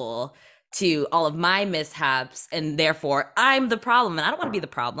accountable to all of my mishaps, and therefore I'm the problem. And I don't want to be the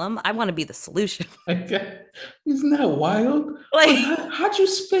problem. I want to be the solution. Isn't that wild? Like, how'd you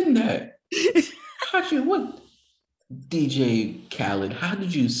spin that? What, DJ Khaled, how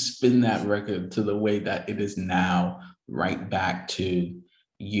did you spin that record to the way that it is now right back to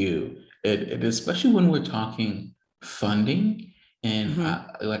you? It especially when we're talking funding. And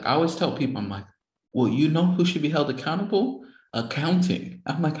I always tell people, I'm like, well, you know who should be held accountable? Accounting.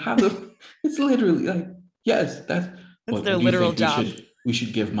 I'm like, it's literally like, yes, that's their literal job. We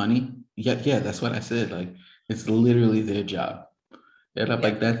should give money. Yeah, that's what I said. Like, it's literally their job. And I'm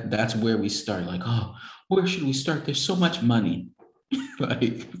like, that's where we start. Like, oh, where should we start? There's so much money.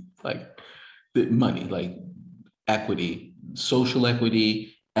 like the money, like equity, social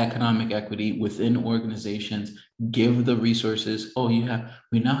equity, economic equity within organizations. Give the resources. Oh,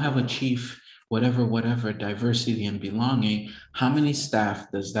 we now have a chief, whatever, diversity and belonging. How many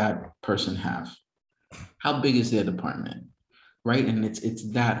staff does that person have? How big is their department? Right. And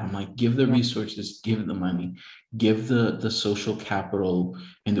it's that I'm like, give the resources, give the money, give the social capital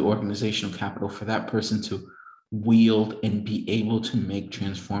and the organizational capital for that person to wield and be able to make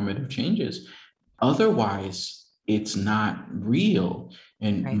transformative changes. Otherwise, it's not real.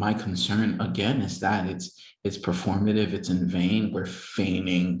 And my concern again is that it's performative, it's in vain. We're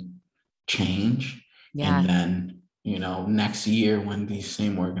feigning change. And then, next year when these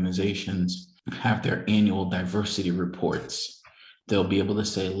same organizations have their annual diversity reports, they'll be able to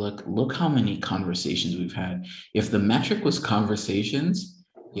say, look how many conversations we've had. If the metric was conversations,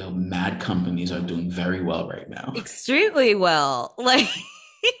 mad companies are doing very well right now. Extremely well. Like,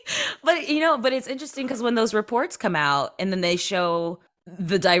 but it's interesting because when those reports come out and then they show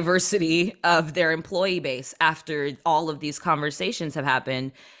the diversity of their employee base after all of these conversations have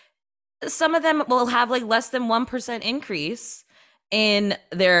happened, some of them will have like less than 1% increase in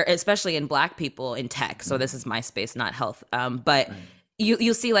their, especially in Black people in tech. So this is my space, not health. But Right.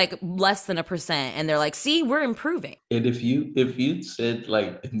 you'll see like less than 1%, and they're like, see, we're improving. And if you said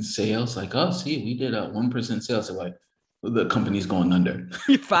like in sales, like, oh, see, we did a 1% sales, they're like, the company's going under.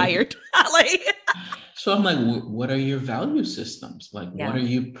 You're fired. Like, So I'm like, what are your value systems? Like, what yeah, are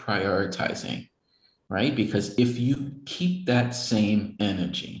you prioritizing? Right? Because if you keep that same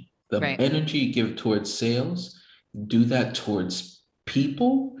energy, the right. energy you give towards sales, do that towards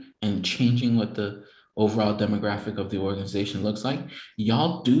people and changing what the overall demographic of the organization looks like.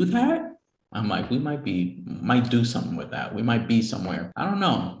 Y'all do that. I'm like, we might do something with that. We might be somewhere. I don't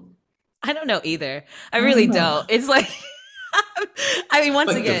know. I don't know either. I I don't really know. don't. It's like, I mean, once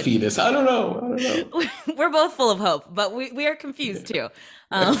Like the again, fetus. I don't know. I don't know. we're both full of hope, but we are confused too.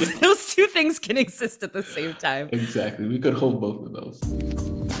 Those two things can exist at the same time. Exactly. We could hold both of those.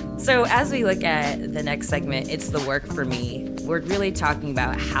 So, as we look at the next segment, it's the work for me. We're really talking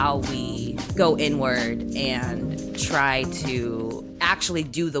about how we go inward and try to actually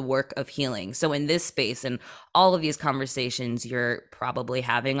do the work of healing. So, in this space and all of these conversations you're probably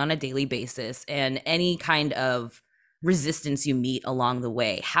having on a daily basis, and any kind of resistance you meet along the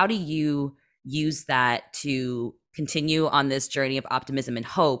way, how do you use that to continue on this journey of optimism and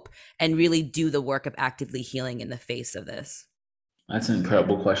hope and really do the work of actively healing in the face of this? That's an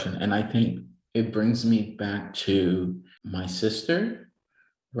incredible question. And I think it brings me back to my sister,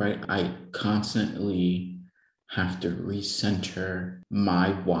 right? I constantly have to recenter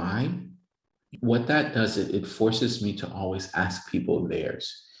my why. What that does, it forces me to always ask people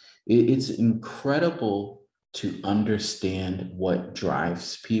theirs. It's incredible to understand what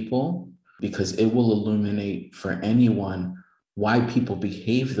drives people because it will illuminate for anyone why people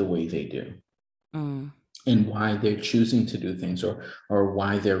behave the way they do Mm, and why they're choosing to do things or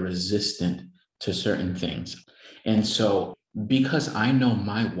why they're resistant to certain things. And so because I know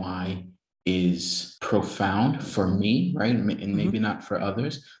my why is profound for me, right? And mhm. maybe not for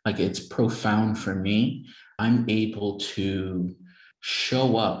others, like it's profound for me, I'm able to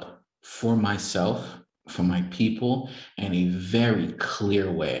show up for myself, for my people in a very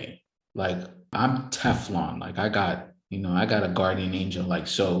clear way. Like I'm Teflon, like I got a guardian angel. Like,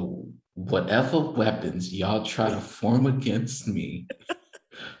 so whatever weapons y'all try to form against me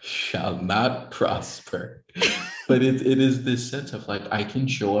shall not prosper. But it is this sense of like I can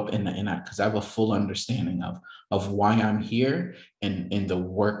show up and I because I have a full understanding of why I'm here and the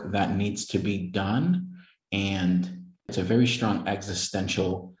work that needs to be done. And it's a very strong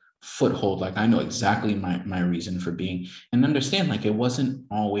existential foothold. Like I know exactly my reason for being and understand like it wasn't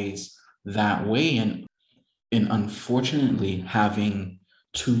always that way. And unfortunately having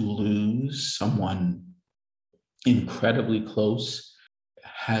to lose someone incredibly close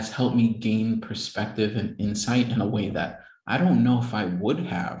has helped me gain perspective and insight in a way that I don't know if I would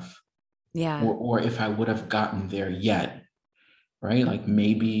have Yeah. or if I would have gotten there yet, right? Like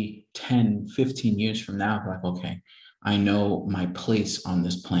maybe 10, 15 years from now, like, okay, I know my place on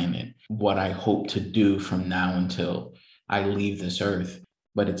this planet, what I hope to do from now until I leave this earth.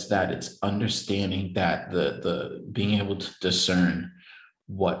 But it's understanding that the being able to discern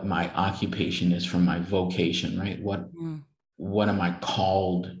what my occupation is from my vocation, right? Mm. What am I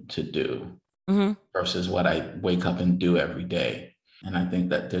called to do Hmm. versus what I wake up and do every day. And I think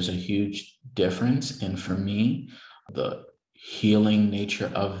that there's a huge difference. And for me, the healing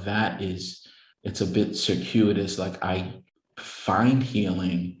nature of that is it's a bit circuitous. Like I find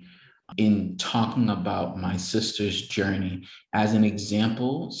healing in talking about my sister's journey as an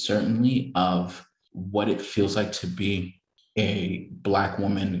example, certainly of what it feels like to be a Black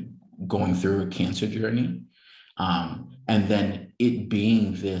woman going through a cancer journey. And then it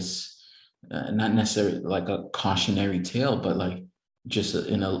being this, not necessarily like a cautionary tale, but like just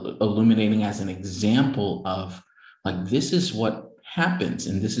illuminating as an example of like, this is what happens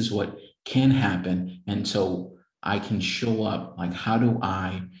and this is what can happen. And so I can show up, like, how do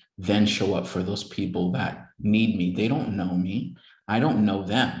I then show up for those people that need me? They don't know me. I don't know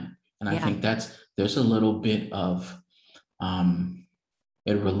them. And I Yeah. think there's a little bit of,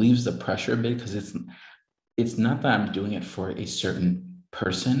 it relieves the pressure a bit because it's not that I'm doing it for a certain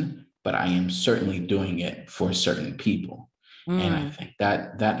person, but I am certainly doing it for certain people. And I Mm. think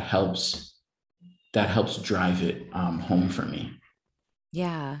that helps that helps drive it home for me.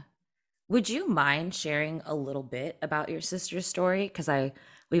 Yeah. Would you mind sharing a little bit about your sister's story? Because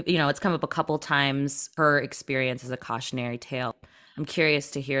it's come up a couple times, her experience as a cautionary tale. I'm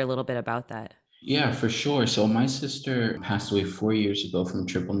curious to hear a little bit about that. Yeah, for sure. So my sister passed away 4 years ago from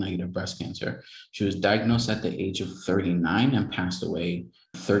triple negative breast cancer. She was diagnosed at the age of 39 and passed away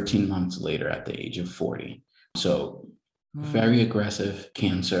 13 months later at the age of 40. So Mm, very aggressive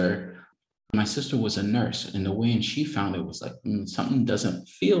cancer. My sister was a nurse, and the way and she found it was like, something doesn't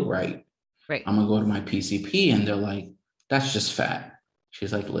feel right. right. I'm gonna go to my PCP, and they're like, that's just fat.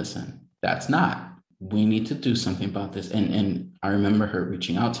 She's like, listen, that's not. We need to do something about this. And I remember her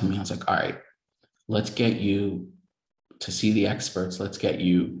reaching out to me. I was like, all right, let's get you to see the experts. Let's get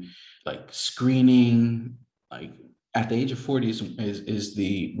you like screening. Like at the age of 40 is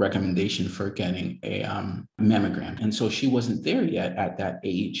the recommendation for getting a mammogram. And so she wasn't there yet at that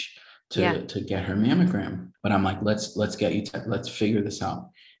age Yeah. to get her mammogram. But I'm like, let's get you let's figure this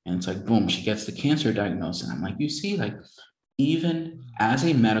out. And it's like, boom, she gets the cancer diagnosis. And I'm like, you see, like even as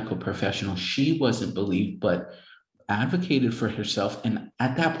a medical professional, she wasn't believed, but advocated for herself. And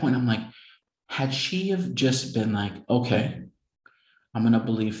at that point, I'm like, had she have just been like, okay, I'm gonna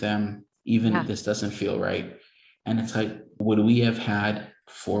believe them, even if Yeah. this doesn't feel right. And it's like, would we have had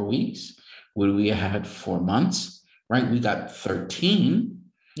 4 weeks? Would we have had 4 months? Right? We got 13,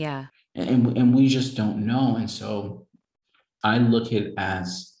 Yeah. and we just don't know. And so I look at it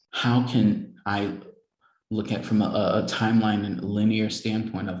as how can I look at from a timeline and linear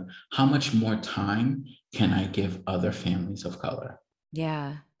standpoint of how much more time can I give other families of color?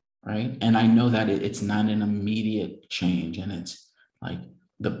 Yeah. Right? And I know that it's not an immediate change, and it's like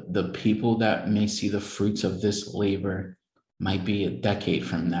the people that may see the fruits of this labor might be a decade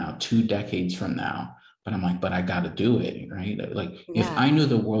from now, 2 decades from now. But I'm like, but I got to do it, right? Like if Yeah. I knew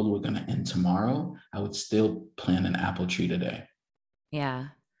the world were going to end tomorrow, I would still plant an apple tree today. Yeah.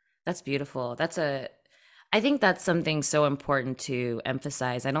 That's beautiful. I think that's something so important to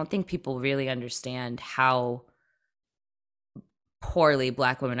emphasize. I don't think people really understand how poorly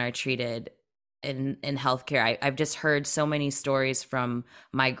Black women are treated in healthcare. I've just heard so many stories from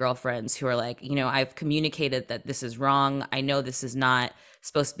my girlfriends who are like, I've communicated that this is wrong. I know this is not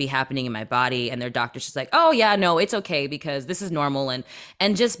supposed to be happening in my body, and their doctor's just like, oh yeah, no, it's okay because this is normal,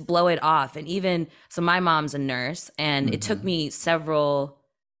 and just blow it off. And even so, my mom's a nurse, and Mm-hmm.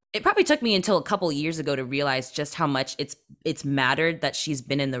 it probably took me until a couple years ago to realize just how much it's mattered that she's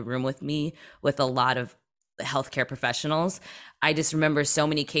been in the room with me with a lot of healthcare professionals. I just remember so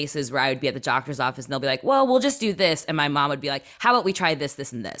many cases where I would be at the doctor's office and they'll be like, well, we'll just do this. And my mom would be like, how about we try this,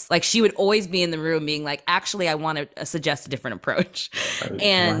 this, and this? Like she would always be in the room being like, actually, I want to suggest a different approach. Right,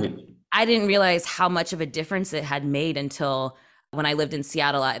 And right. I didn't realize how much of a difference it had made until when I lived in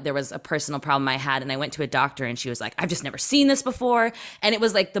Seattle. There was a personal problem I had, and I went to a doctor, and she was like, I've just never seen this before. And it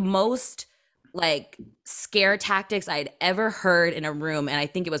was like the most like scare tactics I'd ever heard in a room. And I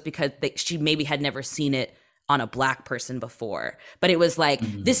think it was because she maybe had never seen it on a Black person before, but it was like,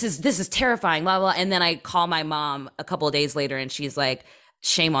 Mhm. this is terrifying, blah blah. And then I call my mom a couple of days later, and she's like,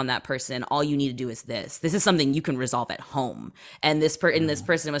 shame on that person, all you need to do is this is something you can resolve at home. And this Yeah.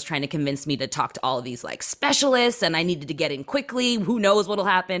 person was trying to convince me to talk to all of these like specialists, and I needed to get in quickly, who knows what'll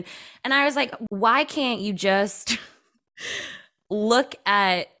happen. And I was like, why can't you just look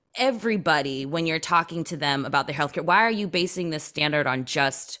at everybody when you're talking to them about their healthcare? Why are you basing this standard on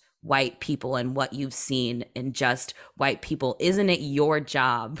just white people and what you've seen in just white people? Isn't it your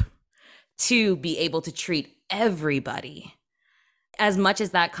job to be able to treat everybody? As much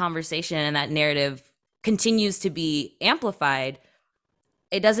as that conversation and that narrative continues to be amplified,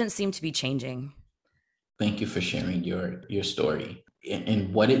 it doesn't seem to be changing. Thank you for sharing your story.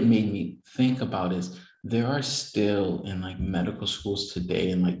 And what it made me think about is there are still in like medical schools today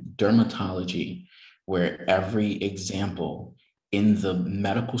in like dermatology where every example in the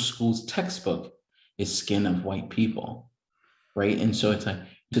medical school's textbook is skin of white people, right? And so it's like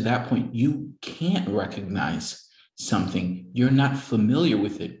to that point, you can't recognize something. You're not familiar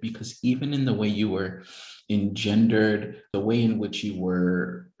with it because even in the way you were engendered, the way in which you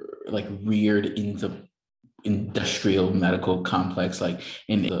were like reared in the industrial medical complex, like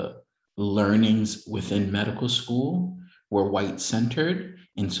in the learnings within medical school were white centered.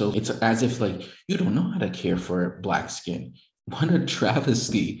 And so it's as if like you don't know how to care for black skin. What a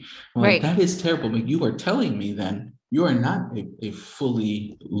travesty. I'm like, Right. that is terrible. But you are telling me then you are not a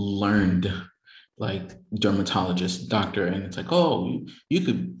fully learned like dermatologist, doctor. And it's like, oh, you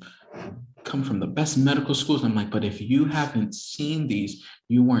could come from the best medical schools. I'm like, but if you haven't seen these,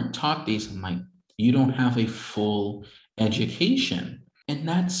 you weren't taught these. I'm like, you don't have a full education. And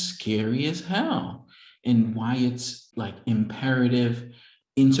that's scary as hell. And why it's like imperative,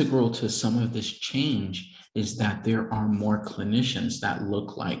 integral to some of this change is that there are more clinicians that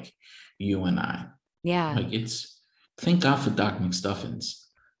look like you and I. Yeah. Like it's, thank God for Doc McStuffins.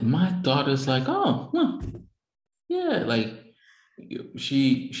 My daughter's like, oh, well, yeah, like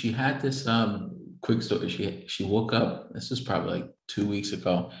she had this quick story. She woke up, this was probably like 2 weeks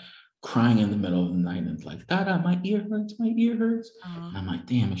ago, crying in the middle of the night and like, Dada, my ear hurts, my ear hurts. Oh. And I'm like,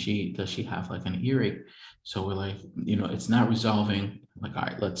 damn, does she have like an earache? So we're like, it's not resolving. Like, all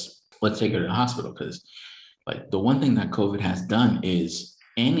right, let's take her to the hospital because like the one thing that COVID has done is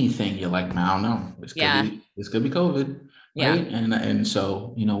anything you're like, I don't know, Yeah. this could be COVID, Yeah. right? And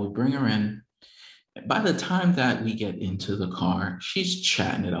so we bring her in. By the time that we get into the car, she's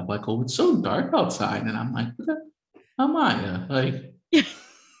chatting it up like, "Oh, it's so dark outside," and I'm like, "Amaya, like,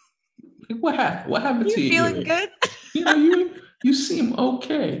 what happened? What happened You to your feeling earache? good? You seem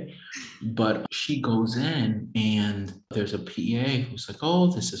okay." But she goes in and there's a PA who's like,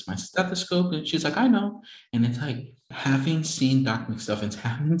 "Oh, this is my stethoscope," and she's like, "I know." And it's like having seen Doc McStuffins,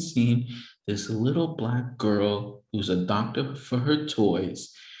 having seen this little black girl who's a doctor for her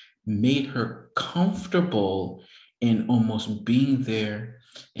toys, made her comfortable in almost being there.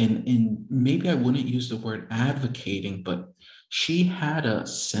 And maybe I wouldn't use the word advocating, but she had a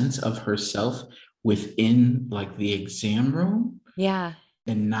sense of herself within like the exam room Yeah.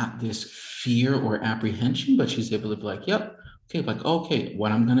 and not this fear or apprehension, but she's able to be like, yep, okay, like, okay,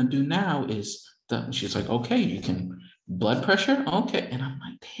 what I'm gonna do now is she's like, okay, you can blood pressure, okay. And I'm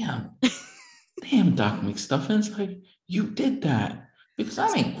like, damn, Doc McStuffins, like you did that. Because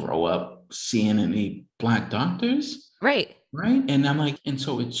I didn't grow up seeing any black doctors. Right. Right. And I'm like, and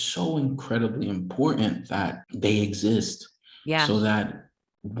so it's so incredibly important that they exist Yeah. so that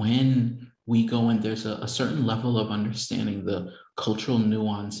when we go in, there's a certain level of understanding the cultural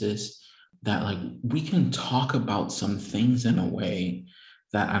nuances that like we can talk about some things in a way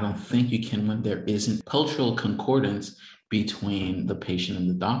that I don't think you can when there isn't cultural concordance between the patient and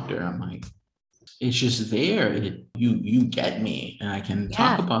the doctor. I'm like, it's just there. You get me, and I can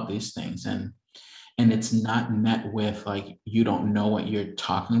talk Yeah. about these things, and it's not met with like you don't know what you're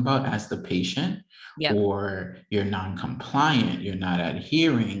talking about as the patient, Yep. or you're non-compliant, you're not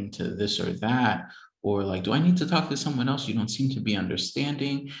adhering to this or that, or like, do I need to talk to someone else? You don't seem to be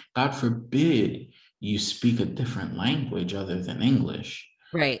understanding. God forbid you speak a different language other than English.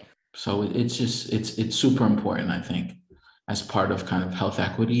 Right. So it's just it's super important, I think, as part of kind of health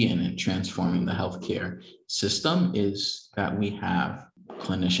equity and in transforming the healthcare system, is that we have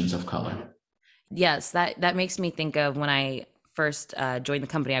clinicians of color. Yes, that makes me think of when I first joined the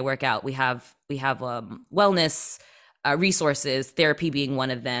company I work out. We have wellness resources, therapy being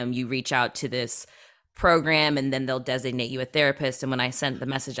one of them. You reach out to this program, and then they'll designate you a therapist. And when I sent the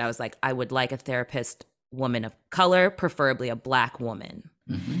message, I was like, I would like a therapist, woman of color, preferably a black woman.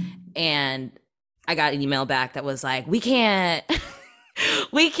 Mhm. And I got an email back that was like, we can't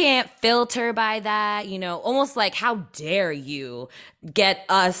we can't filter by that, almost like, how dare you get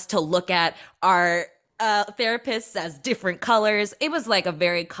us to look at our therapists as different colors. It was like a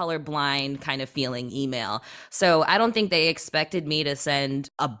very colorblind kind of feeling email. So I don't think they expected me to send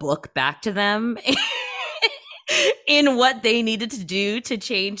a book back to them in what they needed to do to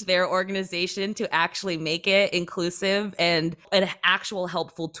change their organization to actually make it inclusive and an actual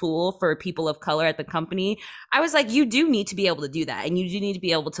helpful tool for people of color at the company. I was like, you do need to be able to do that. And you do need to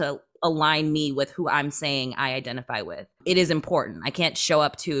be able to align me with who I'm saying I identify with. It is important. I can't show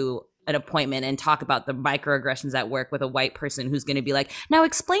up to an appointment and talk about the microaggressions at work with a white person who's going to be like, now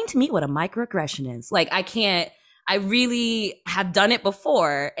explain to me what a microaggression is. Like, I can't. I really have done it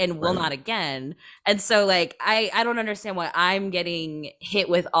before and will Right. not again. And so, like, I don't understand why I'm getting hit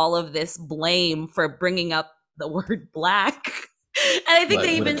with all of this blame for bringing up the word black. And I think Like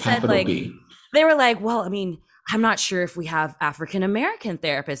they with a even said, capital like, B. they were like, well, I mean, I'm not sure if we have African American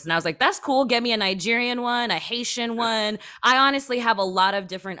therapists. And I was like, that's cool. Get me a Nigerian one, a Haitian one. I honestly have a lot of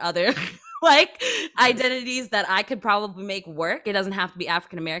different other like identities that I could probably make work. It doesn't have to be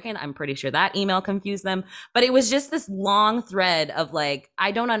African American. I'm pretty sure that email confused them. But it was just this long thread of like,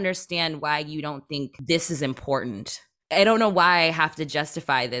 I don't understand why you don't think this is important. I don't know why I have to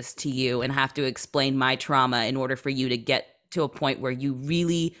justify this to you and have to explain my trauma in order for you to get to a point where you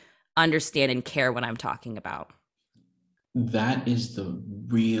really understand and care what I'm talking about. That is the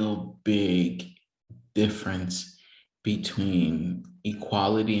real big difference between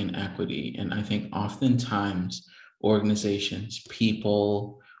equality and equity. And I think oftentimes organizations,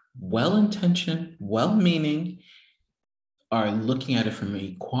 people, well intentioned, well meaning, are looking at it from an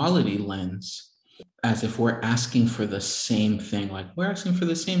equality lens, as if we're asking for the same thing. Like, we're asking for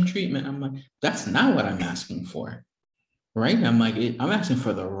the same treatment. I'm like, that's not what I'm asking for. Right. I'm like, I'm asking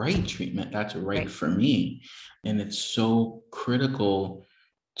for the right treatment that's right Right. for me. And it's so critical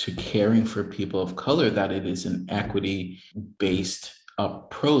to caring for people of color that it is an equity based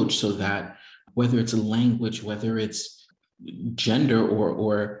approach, so that whether it's a language, whether it's gender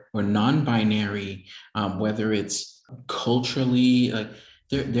or non-binary, whether it's culturally, like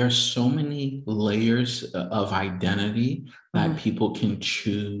there are so many layers of identity that Mhm. people can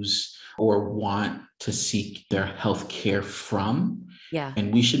choose or want to seek their health care from. Yeah.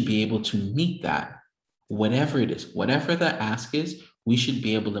 And we should be able to meet that, whatever it is, whatever the ask is, we should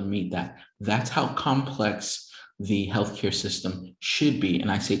be able to meet that. That's how complex the healthcare system should be.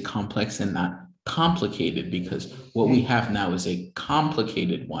 And I say complex and not complicated, because what we Right. have now is a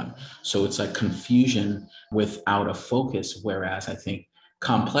complicated one. So it's like confusion without a focus. Whereas I think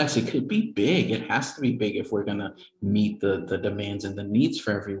complex, it could be big. It has to be big if we're going to meet the demands and the needs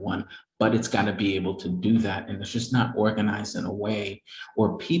for everyone. But it's got to be able to do that. And it's just not organized in a way,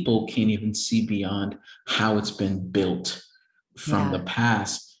 or people can't even see beyond how it's been built from the Yeah.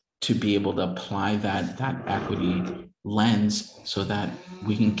 past to be able to apply that equity lens so that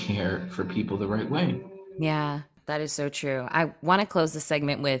we can care for people the right way. Yeah, that is so true. I want to close the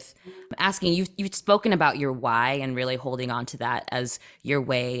segment with asking you, you've spoken about your why and really holding on to that as your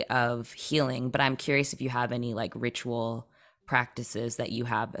way of healing, but I'm curious if you have any like ritual practices that you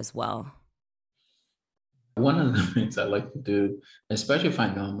have as well. One of the things I like to do, especially if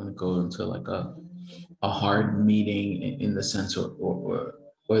I know I'm going to go into like a hard meeting in the sense, or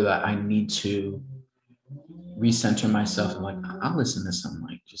that I need to recenter myself, and like I'll listen to some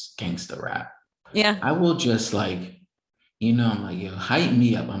like just gangster rap. Yeah. I will just like, I'm like, yo, hype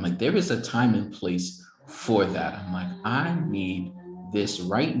me up. I'm like, there is a time and place for that. I'm like, I need this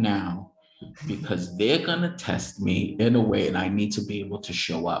right now because they're gonna test me in a way, and I need to be able to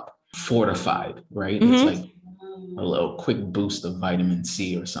show up fortified, right? It's Hmm. like a little quick boost of vitamin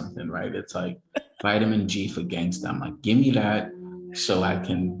C or something, right? It's like vitamin G for gangsta. I'm like, give me that so I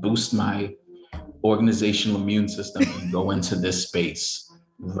can boost my organizational immune system and go into this space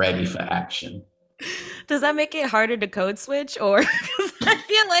ready for action. Does that make it harder to code switch or 'cause I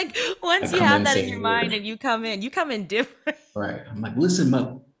feel like I once you come have in that in your saying mind word, and you come in different. right? I'm like, listen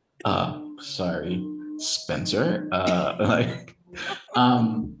up, sorry, Spencer. Like,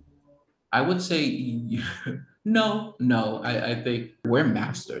 um, I would say no. I think we're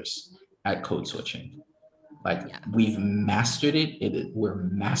masters at code switching. Like, Yeah. we've mastered it. We're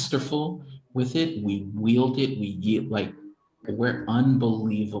masterful with it. We wield it. We get like, we're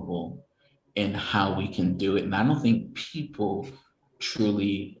unbelievable in how we can do it. And I don't think people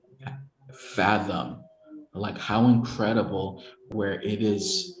truly fathom like how incredible, where it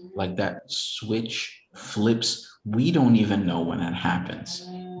is like that switch flips. We don't even know when that happens.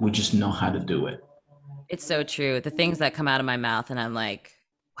 We just know how to do it. It's so true. The things that come out of my mouth, and I'm like,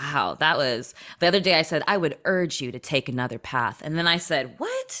 wow, that was the other day. I said, I would urge you to take another path. And then I said,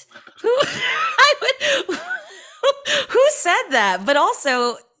 what? Who? I would. Who said that? But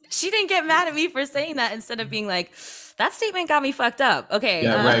also, she didn't get mad at me for saying that instead of being like, that statement got me fucked up. Okay.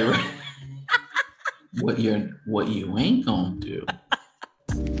 Yeah, right, right. What you ain't gonna do.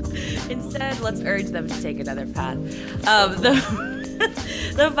 Instead, let's urge them to take another path.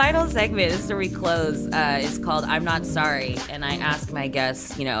 The final segment is to reclose. Is called "I'm Not Sorry," and I ask my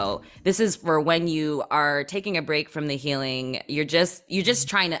guests. This is for when you are taking a break from the healing. You're just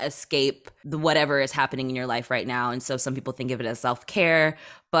trying to escape whatever is happening in your life right now, and so some people think of it as self care.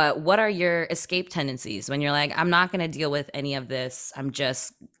 But what are your escape tendencies when you're like, I'm not going to deal with any of this. I'm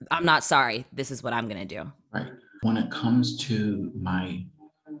not sorry. This is what I'm going to do. Right. When it comes to my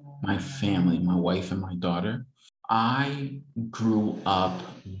family, my wife and my daughter, I grew up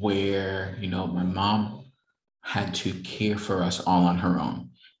where, my mom had to care for us all on her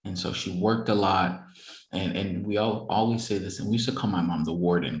own. And so she worked a lot. And we all always say this, and we used to call my mom the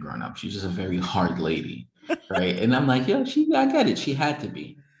warden growing up. She's just a very hard lady. Right. And I'm like, yeah, I get it. She had to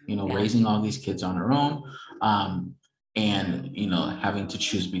be, Yeah. raising all these kids on her own. And having to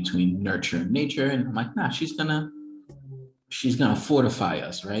choose between nurture and nature. And I'm like, nah, she's gonna fortify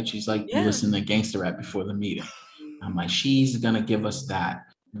us, right? She's like, you Yeah. listen to gangster rap before the meeting. I'm like, she's gonna give us that.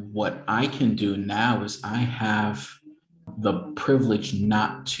 What I can do now is I have the privilege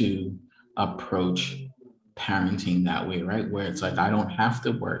not to approach parenting that way, right? Where it's like I don't have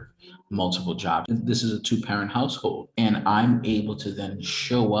to work multiple jobs. This is a two-parent household, and I'm able to then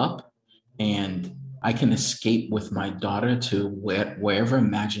show up and I can escape with my daughter to wherever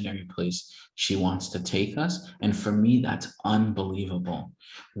imaginary place she wants to take us. And for me, that's unbelievable,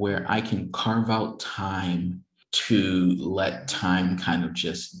 where I can carve out time to let time kind of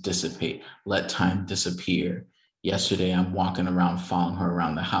just dissipate, let time disappear. Yesterday, I'm walking around, following her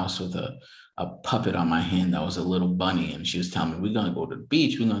around the house with a puppet on my hand that was a little bunny. And she was telling me, we're going to go to the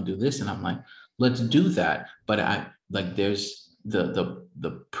beach, we're going to do this. And I'm like, let's do that. But there's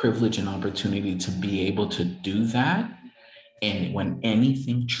the privilege and opportunity to be able to do that. And when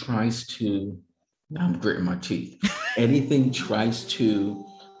anything tries to, now I'm gritting my teeth, anything tries to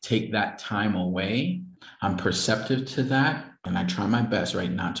take that time away, I'm perceptive to that. And I try my best,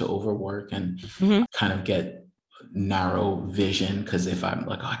 right, not to overwork and kind of get narrow vision. Because if I'm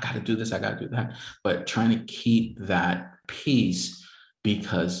like, oh, I got to do this, I got to do that. But trying to keep that peace,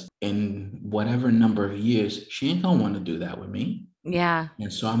 because in whatever number of years, she ain't gonna want to do that with me. Yeah.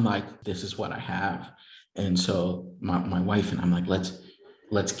 And so I'm like, this is what I have. And so my wife and I'm like,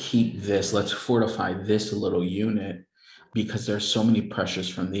 let's keep this, let's fortify this little unit, because there's so many pressures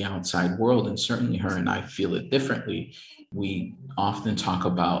from the outside world. And certainly her and I feel it differently. We often talk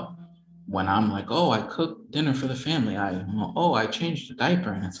about when I'm like, oh, I cooked dinner for the family. I changed the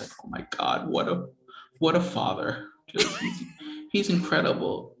diaper. And it's like, oh my God, what a father. He's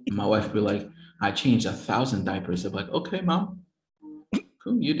incredible. My wife would be like, I changed 1,000 diapers. I'm like, okay, mom,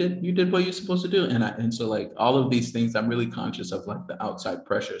 cool. You did what you're supposed to do. And so like all of these things, I'm really conscious of like the outside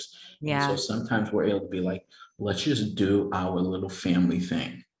pressures. Yeah. And so sometimes we're able to be like, let's just do our little family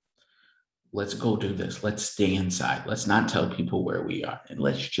thing. Let's go do this. Let's stay inside. Let's not tell people where we are. And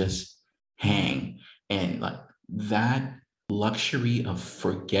let's just hang. And like that luxury of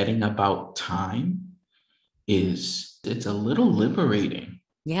forgetting about time it's a little liberating.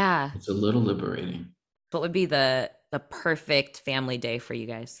 Yeah. It's a little liberating. What would be the perfect family day for you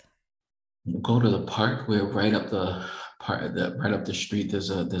guys? Go to the park. We're right up the street. There's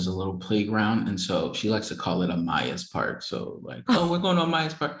a little playground, and so she likes to call it a Maya's park. So like, oh, we're going to a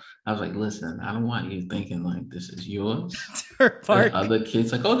Maya's park. I was like, listen, I don't want you thinking like this is yours. Her park. Other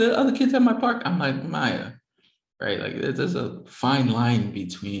kids like, oh, there are other kids at my park. I'm like, Maya, right? Like there's a fine line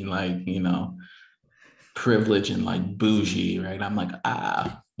between like, privilege and like bougie, right? I'm like, but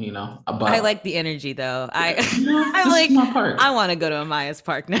I like the energy though. I want to go to Amaya's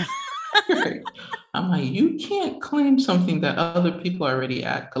park now. Right. I'm like, you can't claim something that other people are already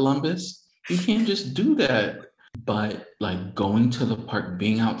at, Columbus. You can't just do that. But like going to the park,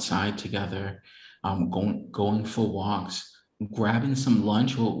 being outside together, going for walks, grabbing some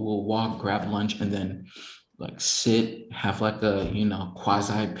lunch. We'll walk, grab lunch, and then like sit, have like a,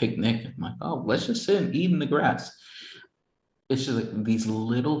 quasi picnic. I'm like, oh, let's just sit and eat in the grass. It's just like these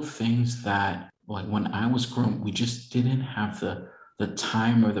little things that like when I was growing, we just didn't have the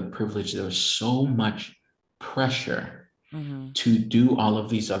time or the privilege. There was so much pressure to do all of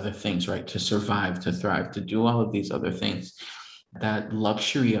these other things, right? To survive, to thrive, to do all of these other things. That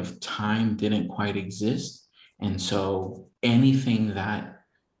luxury of time didn't quite exist. And so anything that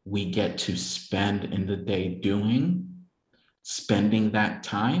we get to spend in the day spending that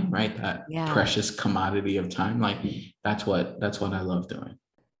time, right? That precious commodity of time, like that's what I love doing.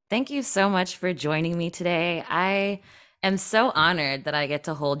 Thank you so much for joining me today. I am so honored that I get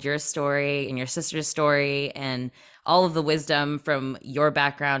to hold your story and your sister's story and all of the wisdom from your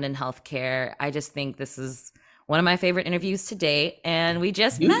background in healthcare. I just think this is one of my favorite interviews to date, and we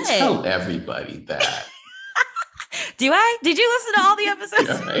just met. Tell everybody that. Do I? Did you listen to all the episodes?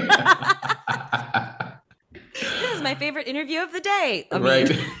 Yeah, this is my favorite interview of the day.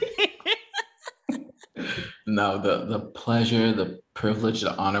 Right. No, the pleasure, the privilege,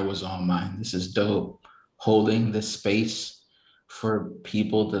 the honor was all mine. This is dope. Holding this space for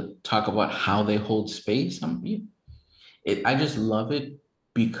people to talk about how they hold space. I just love it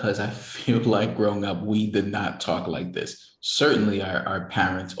because I feel like growing up, we did not talk like this. Certainly our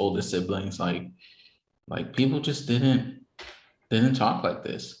parents, older siblings, like people just didn't talk like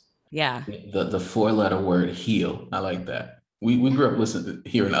this. Yeah. The 4-letter word heal. I like that. We grew up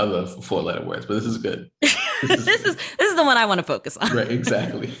hearing other 4-letter words, but this is good. This is the one I want to focus on. Right,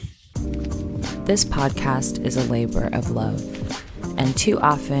 exactly. This podcast is a labor of love, and too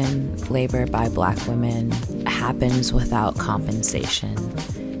often labor by Black women happens without compensation.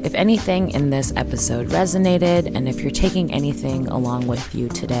 If anything in this episode resonated, and if you're taking anything along with you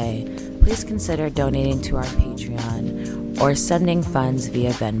today, please consider donating to our Patreon or sending funds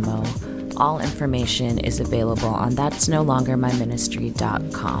via Venmo. All information is available on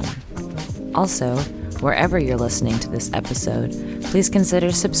that'snolongermyministry.com. Also, wherever you're listening to this episode, please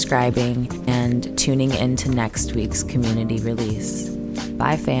consider subscribing and tuning in to next week's community release.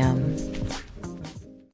 Bye, fam.